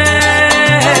abierta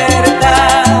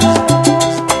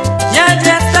y allí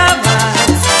estabas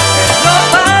en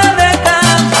ropa de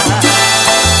cama,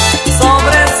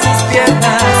 sobre sus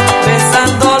piernas,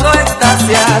 besándolo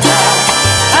extasiada.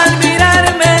 Al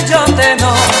mirarme yo te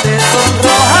noté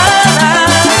sonrojada,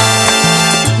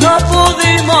 no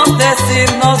pudimos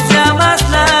decirnos ya más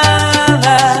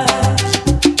nada.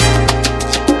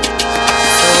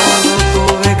 Solo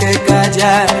tuve que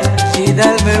callar y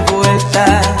darme vuelta,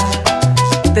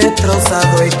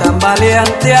 destrozado y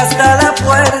tambaleante hasta la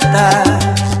puerta.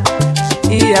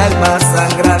 Y alma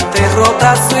sangrante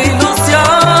rota su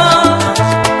ilusión,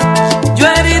 yo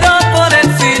herido por el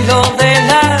filo de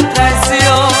la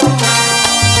traición.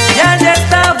 Y allí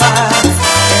estabas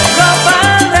en ropa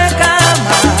de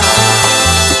cama,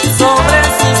 sobre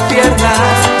sus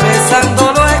piernas,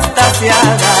 besándolo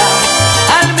extasiada.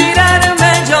 Al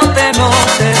mirarme yo te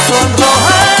noté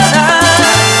sonrojada,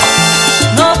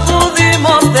 no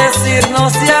pudimos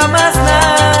decirnos ya más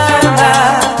nada.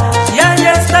 Y allí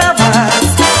estabas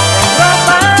en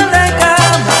ropa de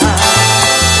cama,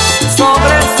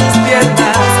 sobre sus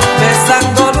piernas,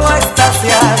 besándolo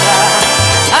extasiada.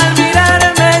 Al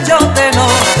mirarme yo te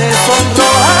noté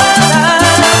sonrojada,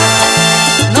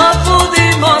 no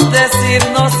pudimos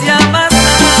decirnos ya más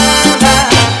nada.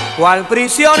 Cual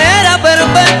prisionera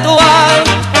perpetual,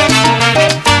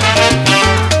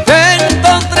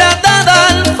 encontré atada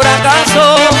al fracaso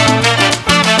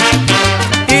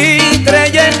y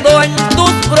creyendo en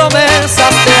tus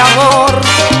promesas de amor,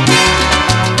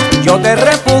 yo te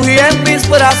refugié en mis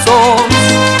brazos.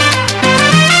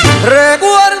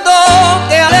 Recuerdo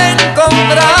que al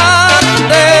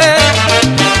encontrarte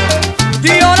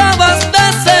llorabas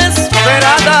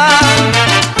desesperada,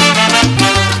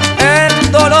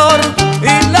 el dolor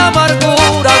y la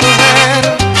amargura, mujer,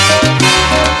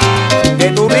 de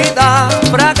tu vida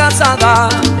fracasada.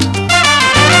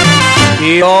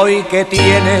 Y hoy que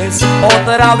tienes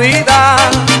otra vida,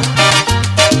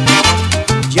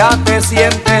 ya te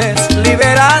sientes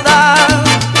liberada.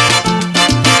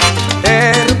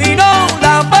 Terminó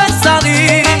la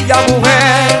pesadilla,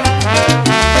 mujer,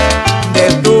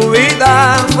 de tu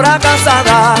vida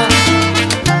fracasada.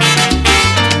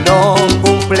 No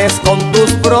cumples con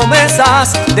tus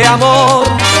promesas de amor,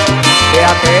 de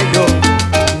aquello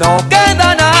no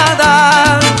queda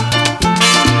nada.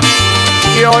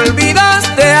 Y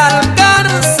olvidaste al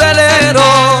carcelero,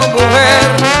 mujer,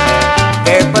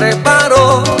 que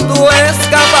preparó tu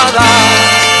escapada.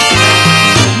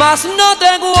 Mas no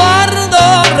te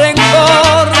guardo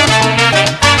rencor,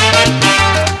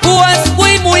 pues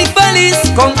fui muy feliz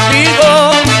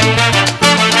contigo.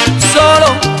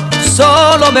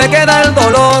 Solo me queda el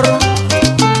dolor,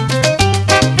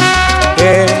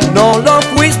 que no lo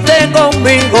fuiste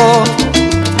conmigo.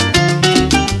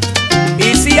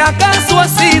 Y si acaso he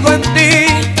sido en ti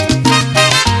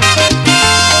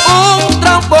un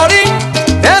trampolín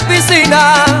de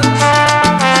piscina,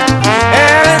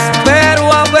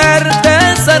 espero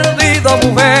haberte servido,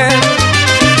 mujer,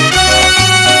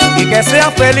 y que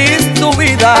sea feliz tu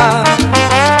vida.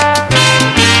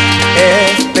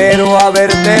 Espero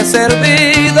haberte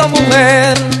servido,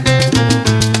 mujer,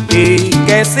 y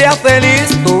que sea feliz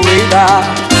tu vida.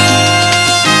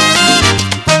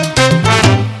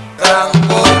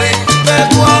 Trampolín de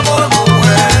tu amor,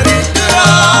 mujer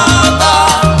ingrata.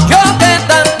 Yo que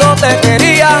tanto te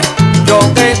quería, yo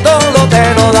que todo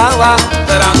te lo daba.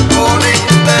 Trampolín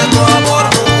de tu amor,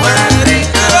 mujer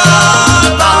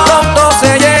ingrata. Pronto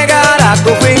se llegará a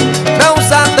tu fin, me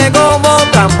usaste como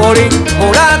trampolín,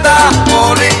 mulata.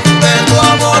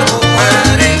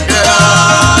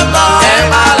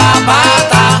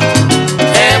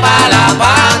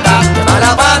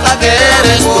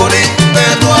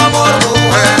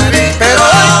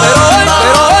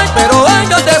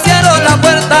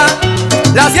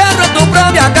 la cierro en tu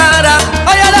propia cara.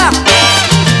 Óyala.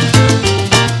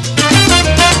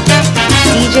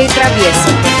 DJ Traviezo.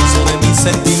 De mis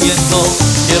sentimientos,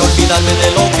 quiero olvidarme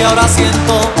de lo que ahora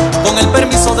siento. Con el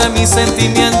permiso de mis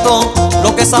sentimientos,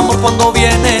 lo que es amor cuando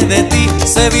viene de ti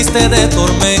se viste de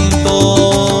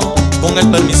tormento. Con el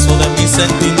permiso de mis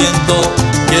sentimientos,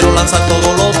 quiero lanzar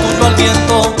todo lo tuyo al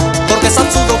viento, porque es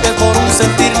absurdo que por un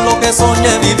sentir lo que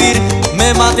soñé vivir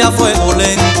me mate a fuego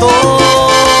lento.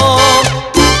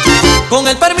 Con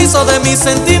el permiso de mis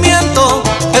sentimientos,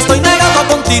 estoy negado a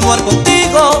continuar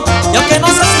contigo, y aunque no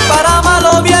sé si para mal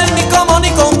o bien, ni cómo ni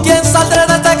con quién saldré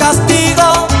de este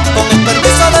castigo. Con el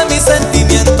permiso de mis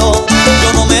sentimientos,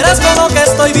 yo no merezco lo que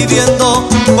estoy viviendo,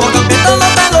 porque aunque todo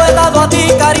te lo he dado a ti,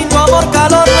 cariño, amor,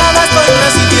 calor, nada estoy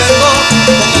recibiendo.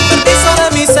 Con el permiso de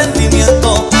mis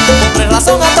sentimientos, pondré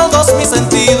razón a todos mis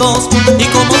sentidos, y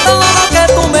como todo lo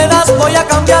que tú me das, voy a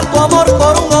cambiar tu amor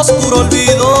por un oscuro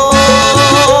olvido.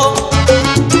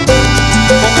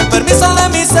 Con el permiso de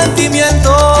mis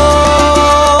sentimientos.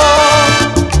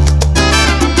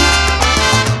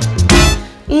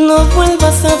 No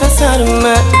vuelvas a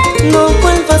besarme, no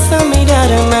vuelvas a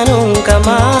mirarme nunca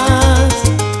más.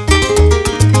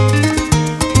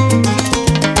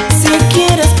 Si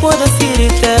quieres puedes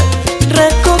irte,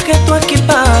 recoge tu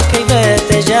equipaje y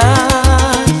vete ya.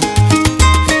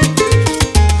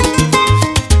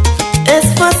 Es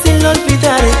fácil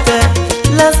olvidarte,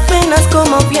 las penas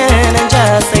como vienen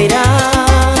ya se irán.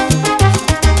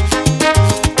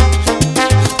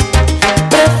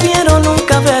 Prefiero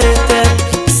nunca verte,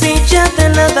 si ya de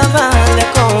nada vale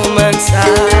comenzar.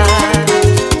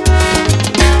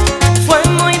 Fue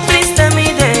muy triste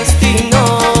mi destino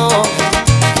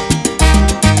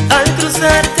al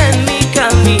cruzarte en mi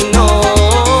camino.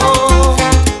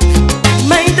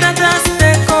 Me trataste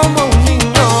como un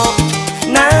niño,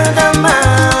 nada más.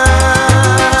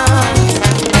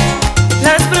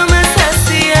 Las promesas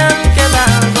se han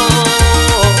quedado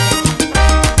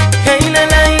en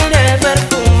el aire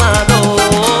perfumado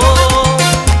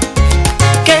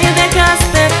que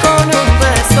dejaste con un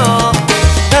beso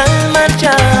al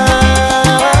marchar,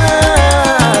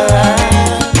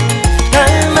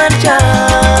 al marchar.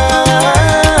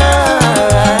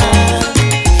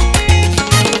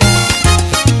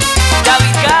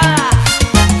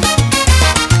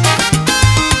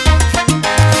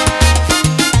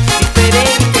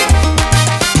 Diferente.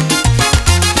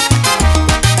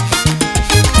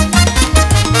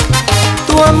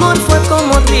 Tu amor fue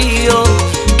como río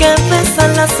que besa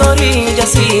las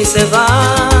orillas y se va.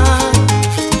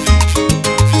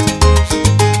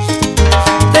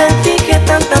 Te dije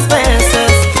tantas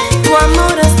veces, tu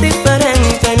amor es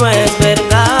diferente, no es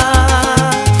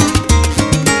verdad.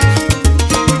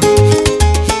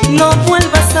 No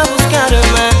vuelvas a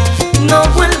buscarme, no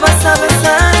vuelvas a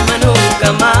besarme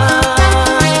nunca más.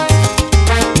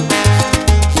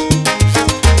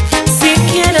 Si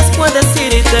quieres puedes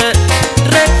irte,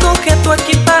 recoge tu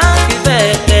equipaje y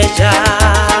vete ya.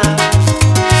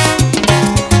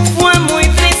 Fue muy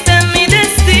triste mi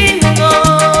destino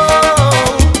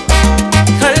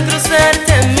al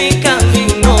cruzarte en mi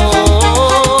camino.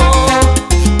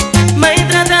 Me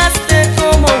trataste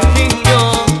como un niño,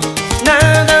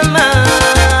 nada más.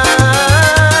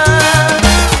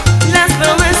 Las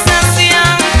promesas se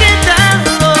han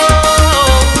quedado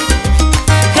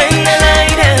en el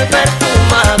aire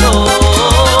perfumado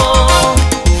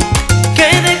que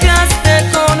dejaste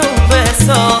con un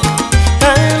beso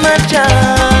al marchar,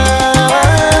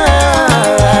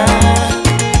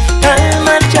 al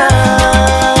marchar,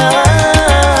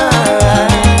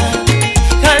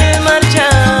 al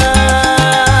marchar.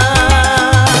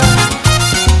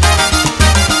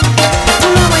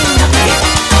 Una buena vida.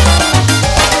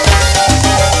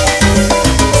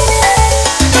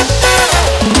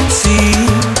 Sí,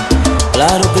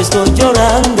 claro que estoy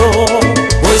llorando,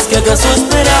 pues que acaso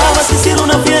esperabas hiciera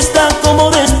una fiesta como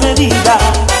despedida,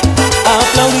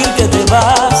 aplaudir que te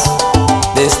vas,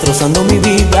 destrozando mi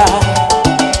vida,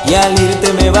 y al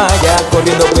irte me vaya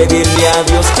corriendo a pedirle a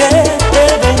Dios que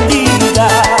te bendiga.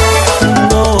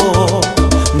 No,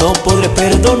 no podré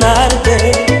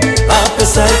perdonarte, a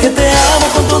pesar que te amo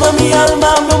con toda mi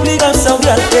alma, me obligas a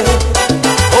odiarte.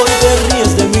 Hoy te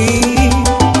ríes de mí,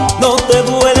 no te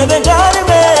duele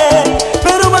dejarme,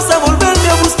 pero vas a volverme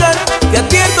a buscar, te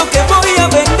advierto que voy a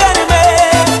vengarme.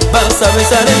 Vas a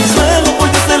besar el suelo,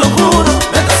 porque te lo juro,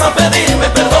 vendrás a pedirme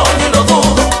perdón y no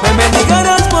dudo. Me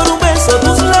mendigarás por un beso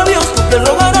tus labios, te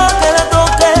rogarás que la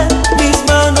toque mis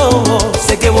manos.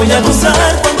 Sé que voy a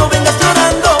gozar cuando vengas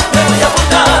llorando, me voy a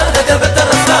burlar de verte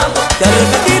arrastrando. Te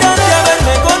arrepentirás de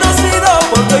haberme conocido,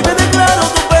 porque hoy me declaro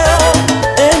tu peor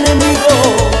enemigo.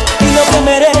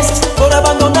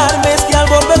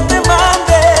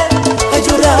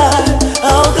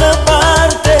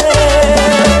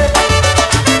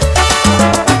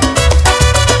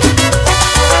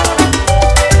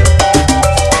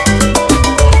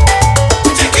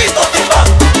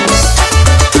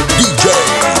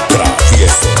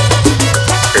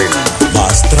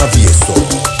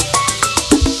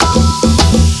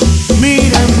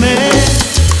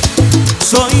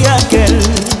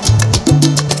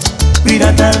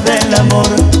 pirata del amor,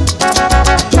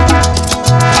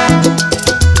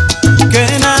 que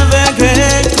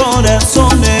navegue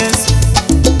corazones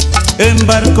en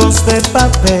barcos de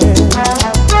papel,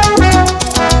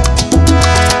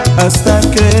 hasta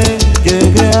que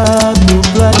llegue a tu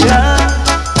playa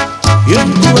y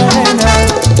en tu arena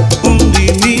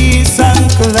hundí mis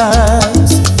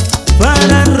anclas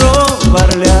para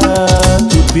robarle a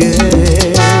tu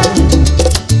piel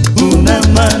un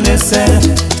amanecer.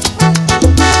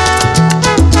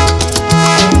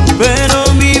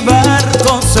 Pero mi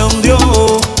barco se hundió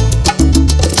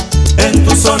en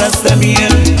tus horas de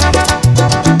miel,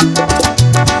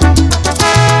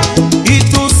 y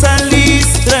tu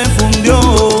salistre fundió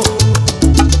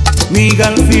mi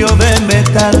galfío de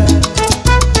metal.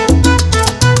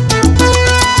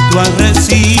 Tu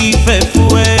arrecife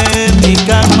fue mi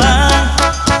cama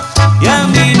y a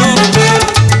mi nombre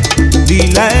di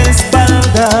la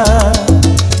espalda,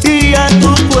 y a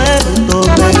tu puerto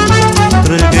me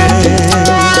entregué,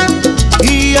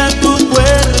 y a tu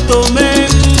puerto me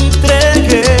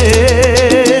entregué.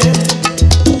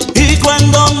 Y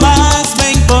cuando más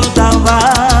me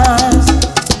importabas,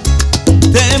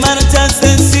 te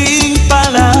marchaste sin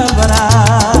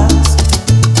palabras.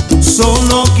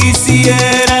 Solo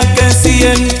quisiera que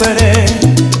siempre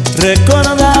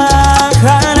recordaras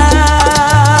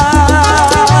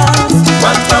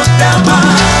cuánto te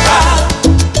amaba.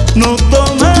 No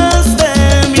tomaste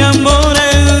mi amor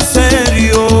en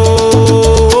serio.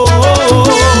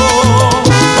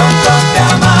 Cuánto te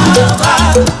amaba.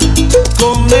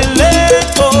 Con el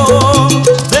eco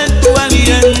de tu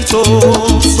aliento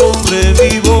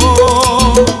sobrevivo.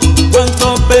 Cuánto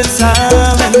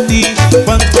pensaba en ti,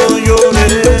 cuánto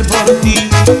lloré por ti,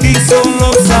 y solo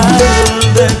sal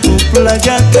de tu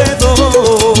playa quedó.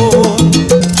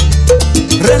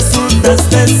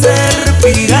 Resultaste ser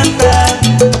pirata,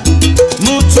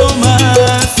 mucho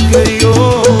más que yo.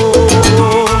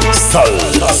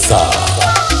 Salsa.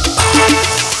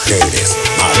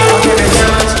 Mujeres.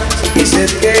 Y sé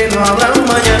que no habrá un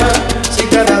mañana, si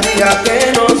cada día que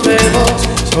nos vemos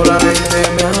solamente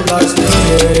me hablas de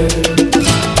él.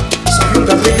 Soy un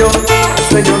capricho, el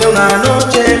sueño de una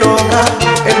noche loca,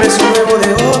 el beso nuevo de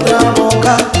otra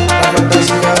boca, la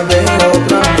fantasía de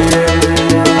otra piel.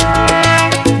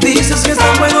 Dices que es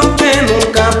tan bueno que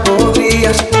nunca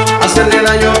podrías hacerle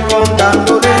daño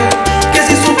contándole que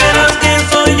si supieras que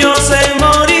soy yo se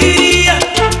moriría,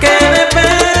 que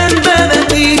depende de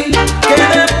ti, que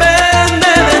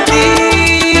depende de ti.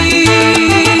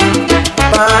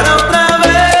 Para otra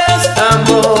vez,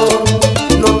 amor,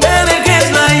 no te dejes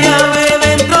la llave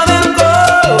dentro del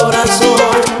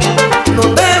corazón, no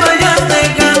te vayas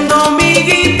dejando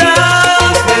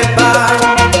miguitas de pan,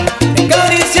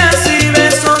 caricias y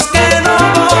besos que no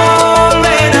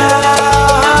volverán.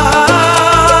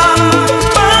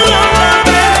 Para otra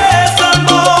vez,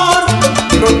 amor,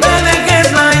 no te dejes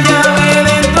la llave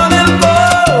dentro del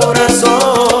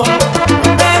corazón, no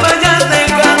te vayas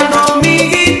dejando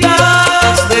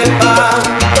miguitas de pan,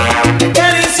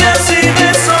 caricias y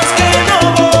besos que no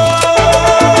volverán.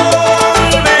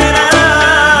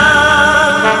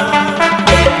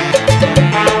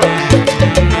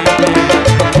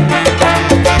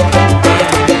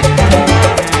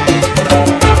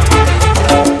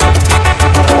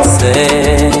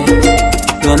 Sé,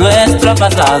 lo nuestro ha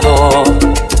pasado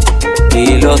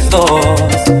y los dos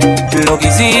lo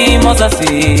quisimos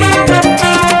así.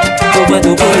 No fue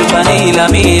tu culpa ni la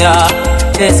mía,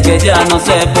 es que ya no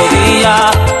se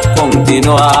podía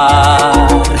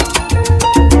continuar.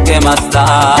 ¿Qué más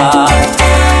da?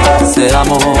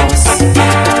 Seamos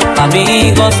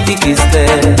amigos, dijiste,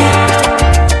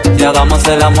 y hagamos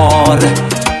el amor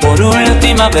por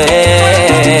última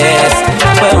vez.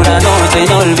 Fue una noche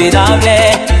inolvidable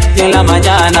y en la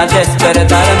mañana al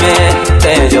despertarme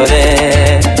te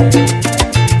lloré,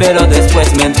 pero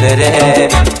después me enteré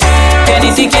que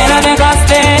ni siquiera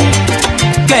dejaste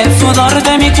que el sudor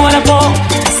de mi cuerpo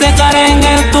secara en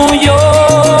el tuyo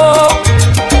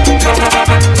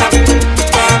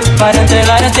para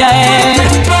entregarte a él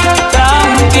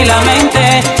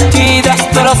tranquilamente y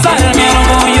destrozar mi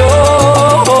orgullo.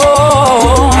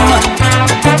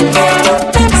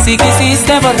 Si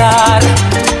quisiste borrar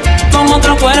con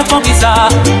otro cuerpo quizá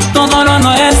todo lo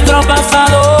nuestro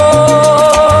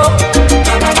pasado,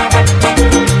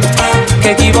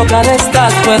 que equivocada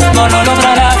estás, pues no lo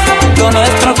lograrás. Lo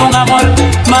nuestro con amor,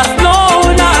 más no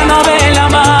una novela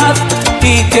más.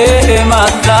 ¿Y qué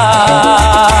más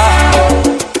da?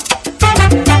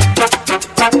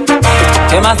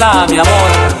 ¿Qué más da, mi amor?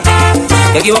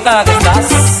 Que equivocada que estás,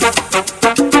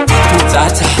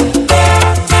 muchacha.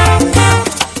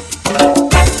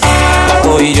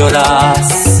 y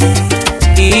lloras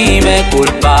y me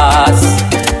culpas,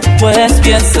 pues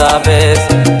bien sabes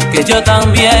que yo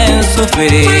también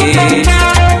sufrí.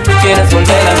 Quieres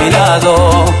volver a mi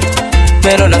lado,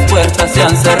 pero las puertas se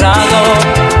han cerrado,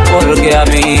 porque a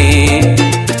mí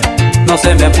no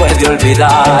se me puede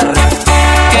olvidar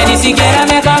que ni siquiera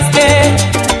dejaste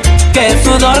que el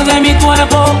sudor de mi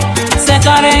cuerpo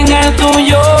secara en el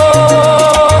tuyo,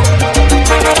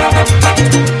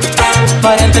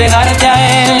 para entregarte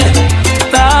a él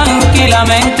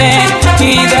tranquilamente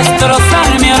y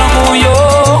destrozar mi orgullo.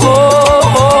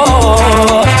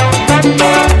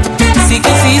 Si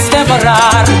quisiste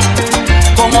borrar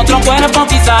con otro cuerpo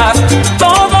quizás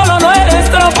todo lo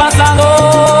nuestro pasado,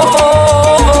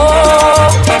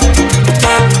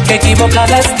 que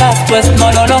equivocada estás, pues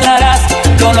no lo lograrás.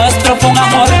 Lo nuestro fue un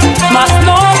amor, más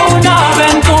no una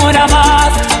aventura más.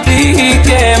 ¿Y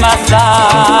qué más da?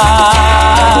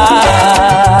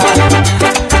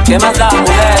 ¿Qué más da,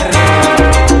 mujer?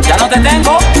 Ya no te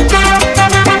tengo.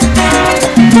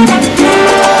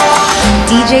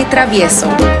 DJ Traviezo.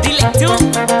 Dile tú.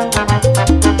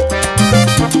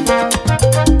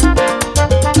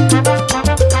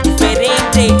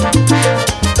 Diferente.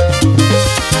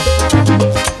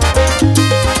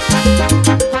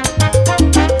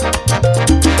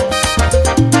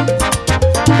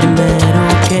 Primero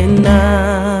que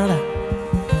nada,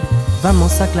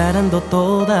 vamos aclarando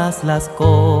todas las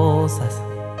cosas.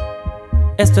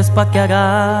 Esto es pa' que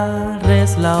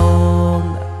agarres la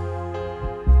onda.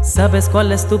 ¿Sabes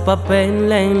cuál es tu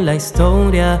papel en la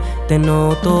historia? Te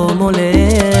noto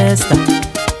molesta.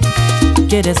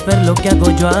 Quieres ver lo que hago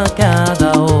yo a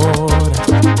cada hora.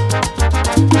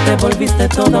 Te volviste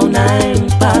toda una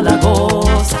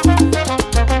empalagosa.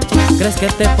 ¿Crees que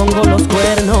te pongo los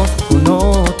cuernos con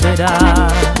otra?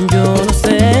 Yo no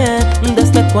sé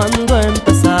desde cuándo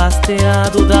empezaste a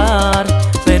dudar,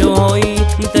 pero hoy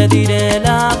te diré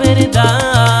la verdad.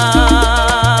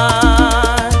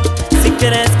 Si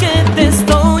crees que te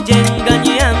estoy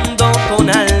engañando con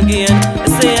alguien,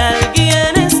 ese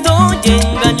alguien estoy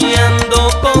engañando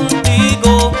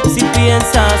contigo. Si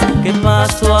piensas que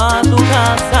paso a tu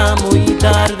casa muy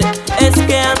tarde, es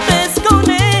que antes con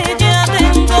ella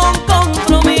tengo un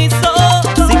compromiso.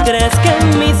 Si crees que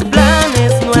en mis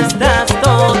planes no estás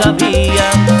todavía,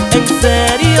 en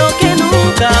serio que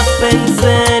nunca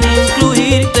pensé en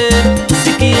incluirte.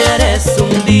 Si quieres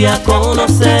un día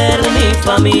conocer mi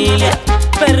familia,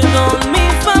 perdón, mi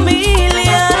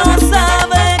familia no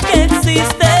sabe que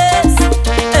existes.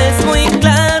 Es muy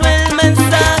claro el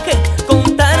mensaje,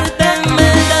 contarte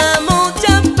me da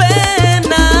mucha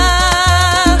pena.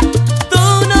 Tú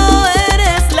no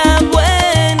eres la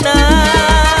buena.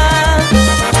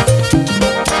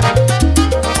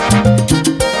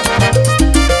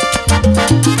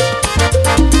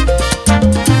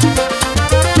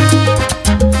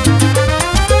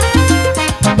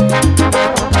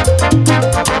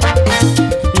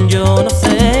 Yo no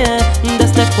sé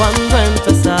desde cuándo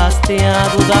empezaste a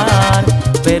dudar,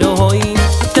 pero hoy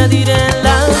te diré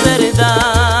la verdad.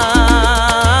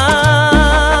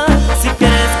 Si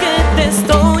crees que te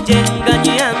estoy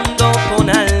engañando con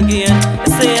alguien,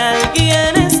 ese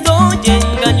alguien estoy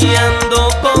engañando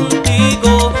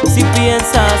contigo. Si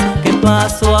piensas que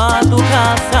paso a tu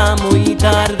casa muy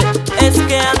tarde, es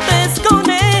que antes con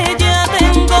ella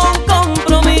tengo un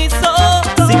compromiso.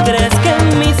 Si crees que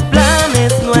en mis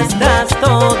planes no estás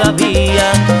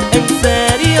todavía, en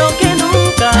serio que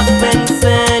nunca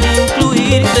pensé en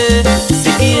incluirte. Si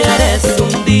quieres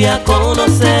un día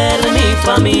conocer mi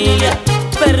familia,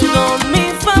 perdón,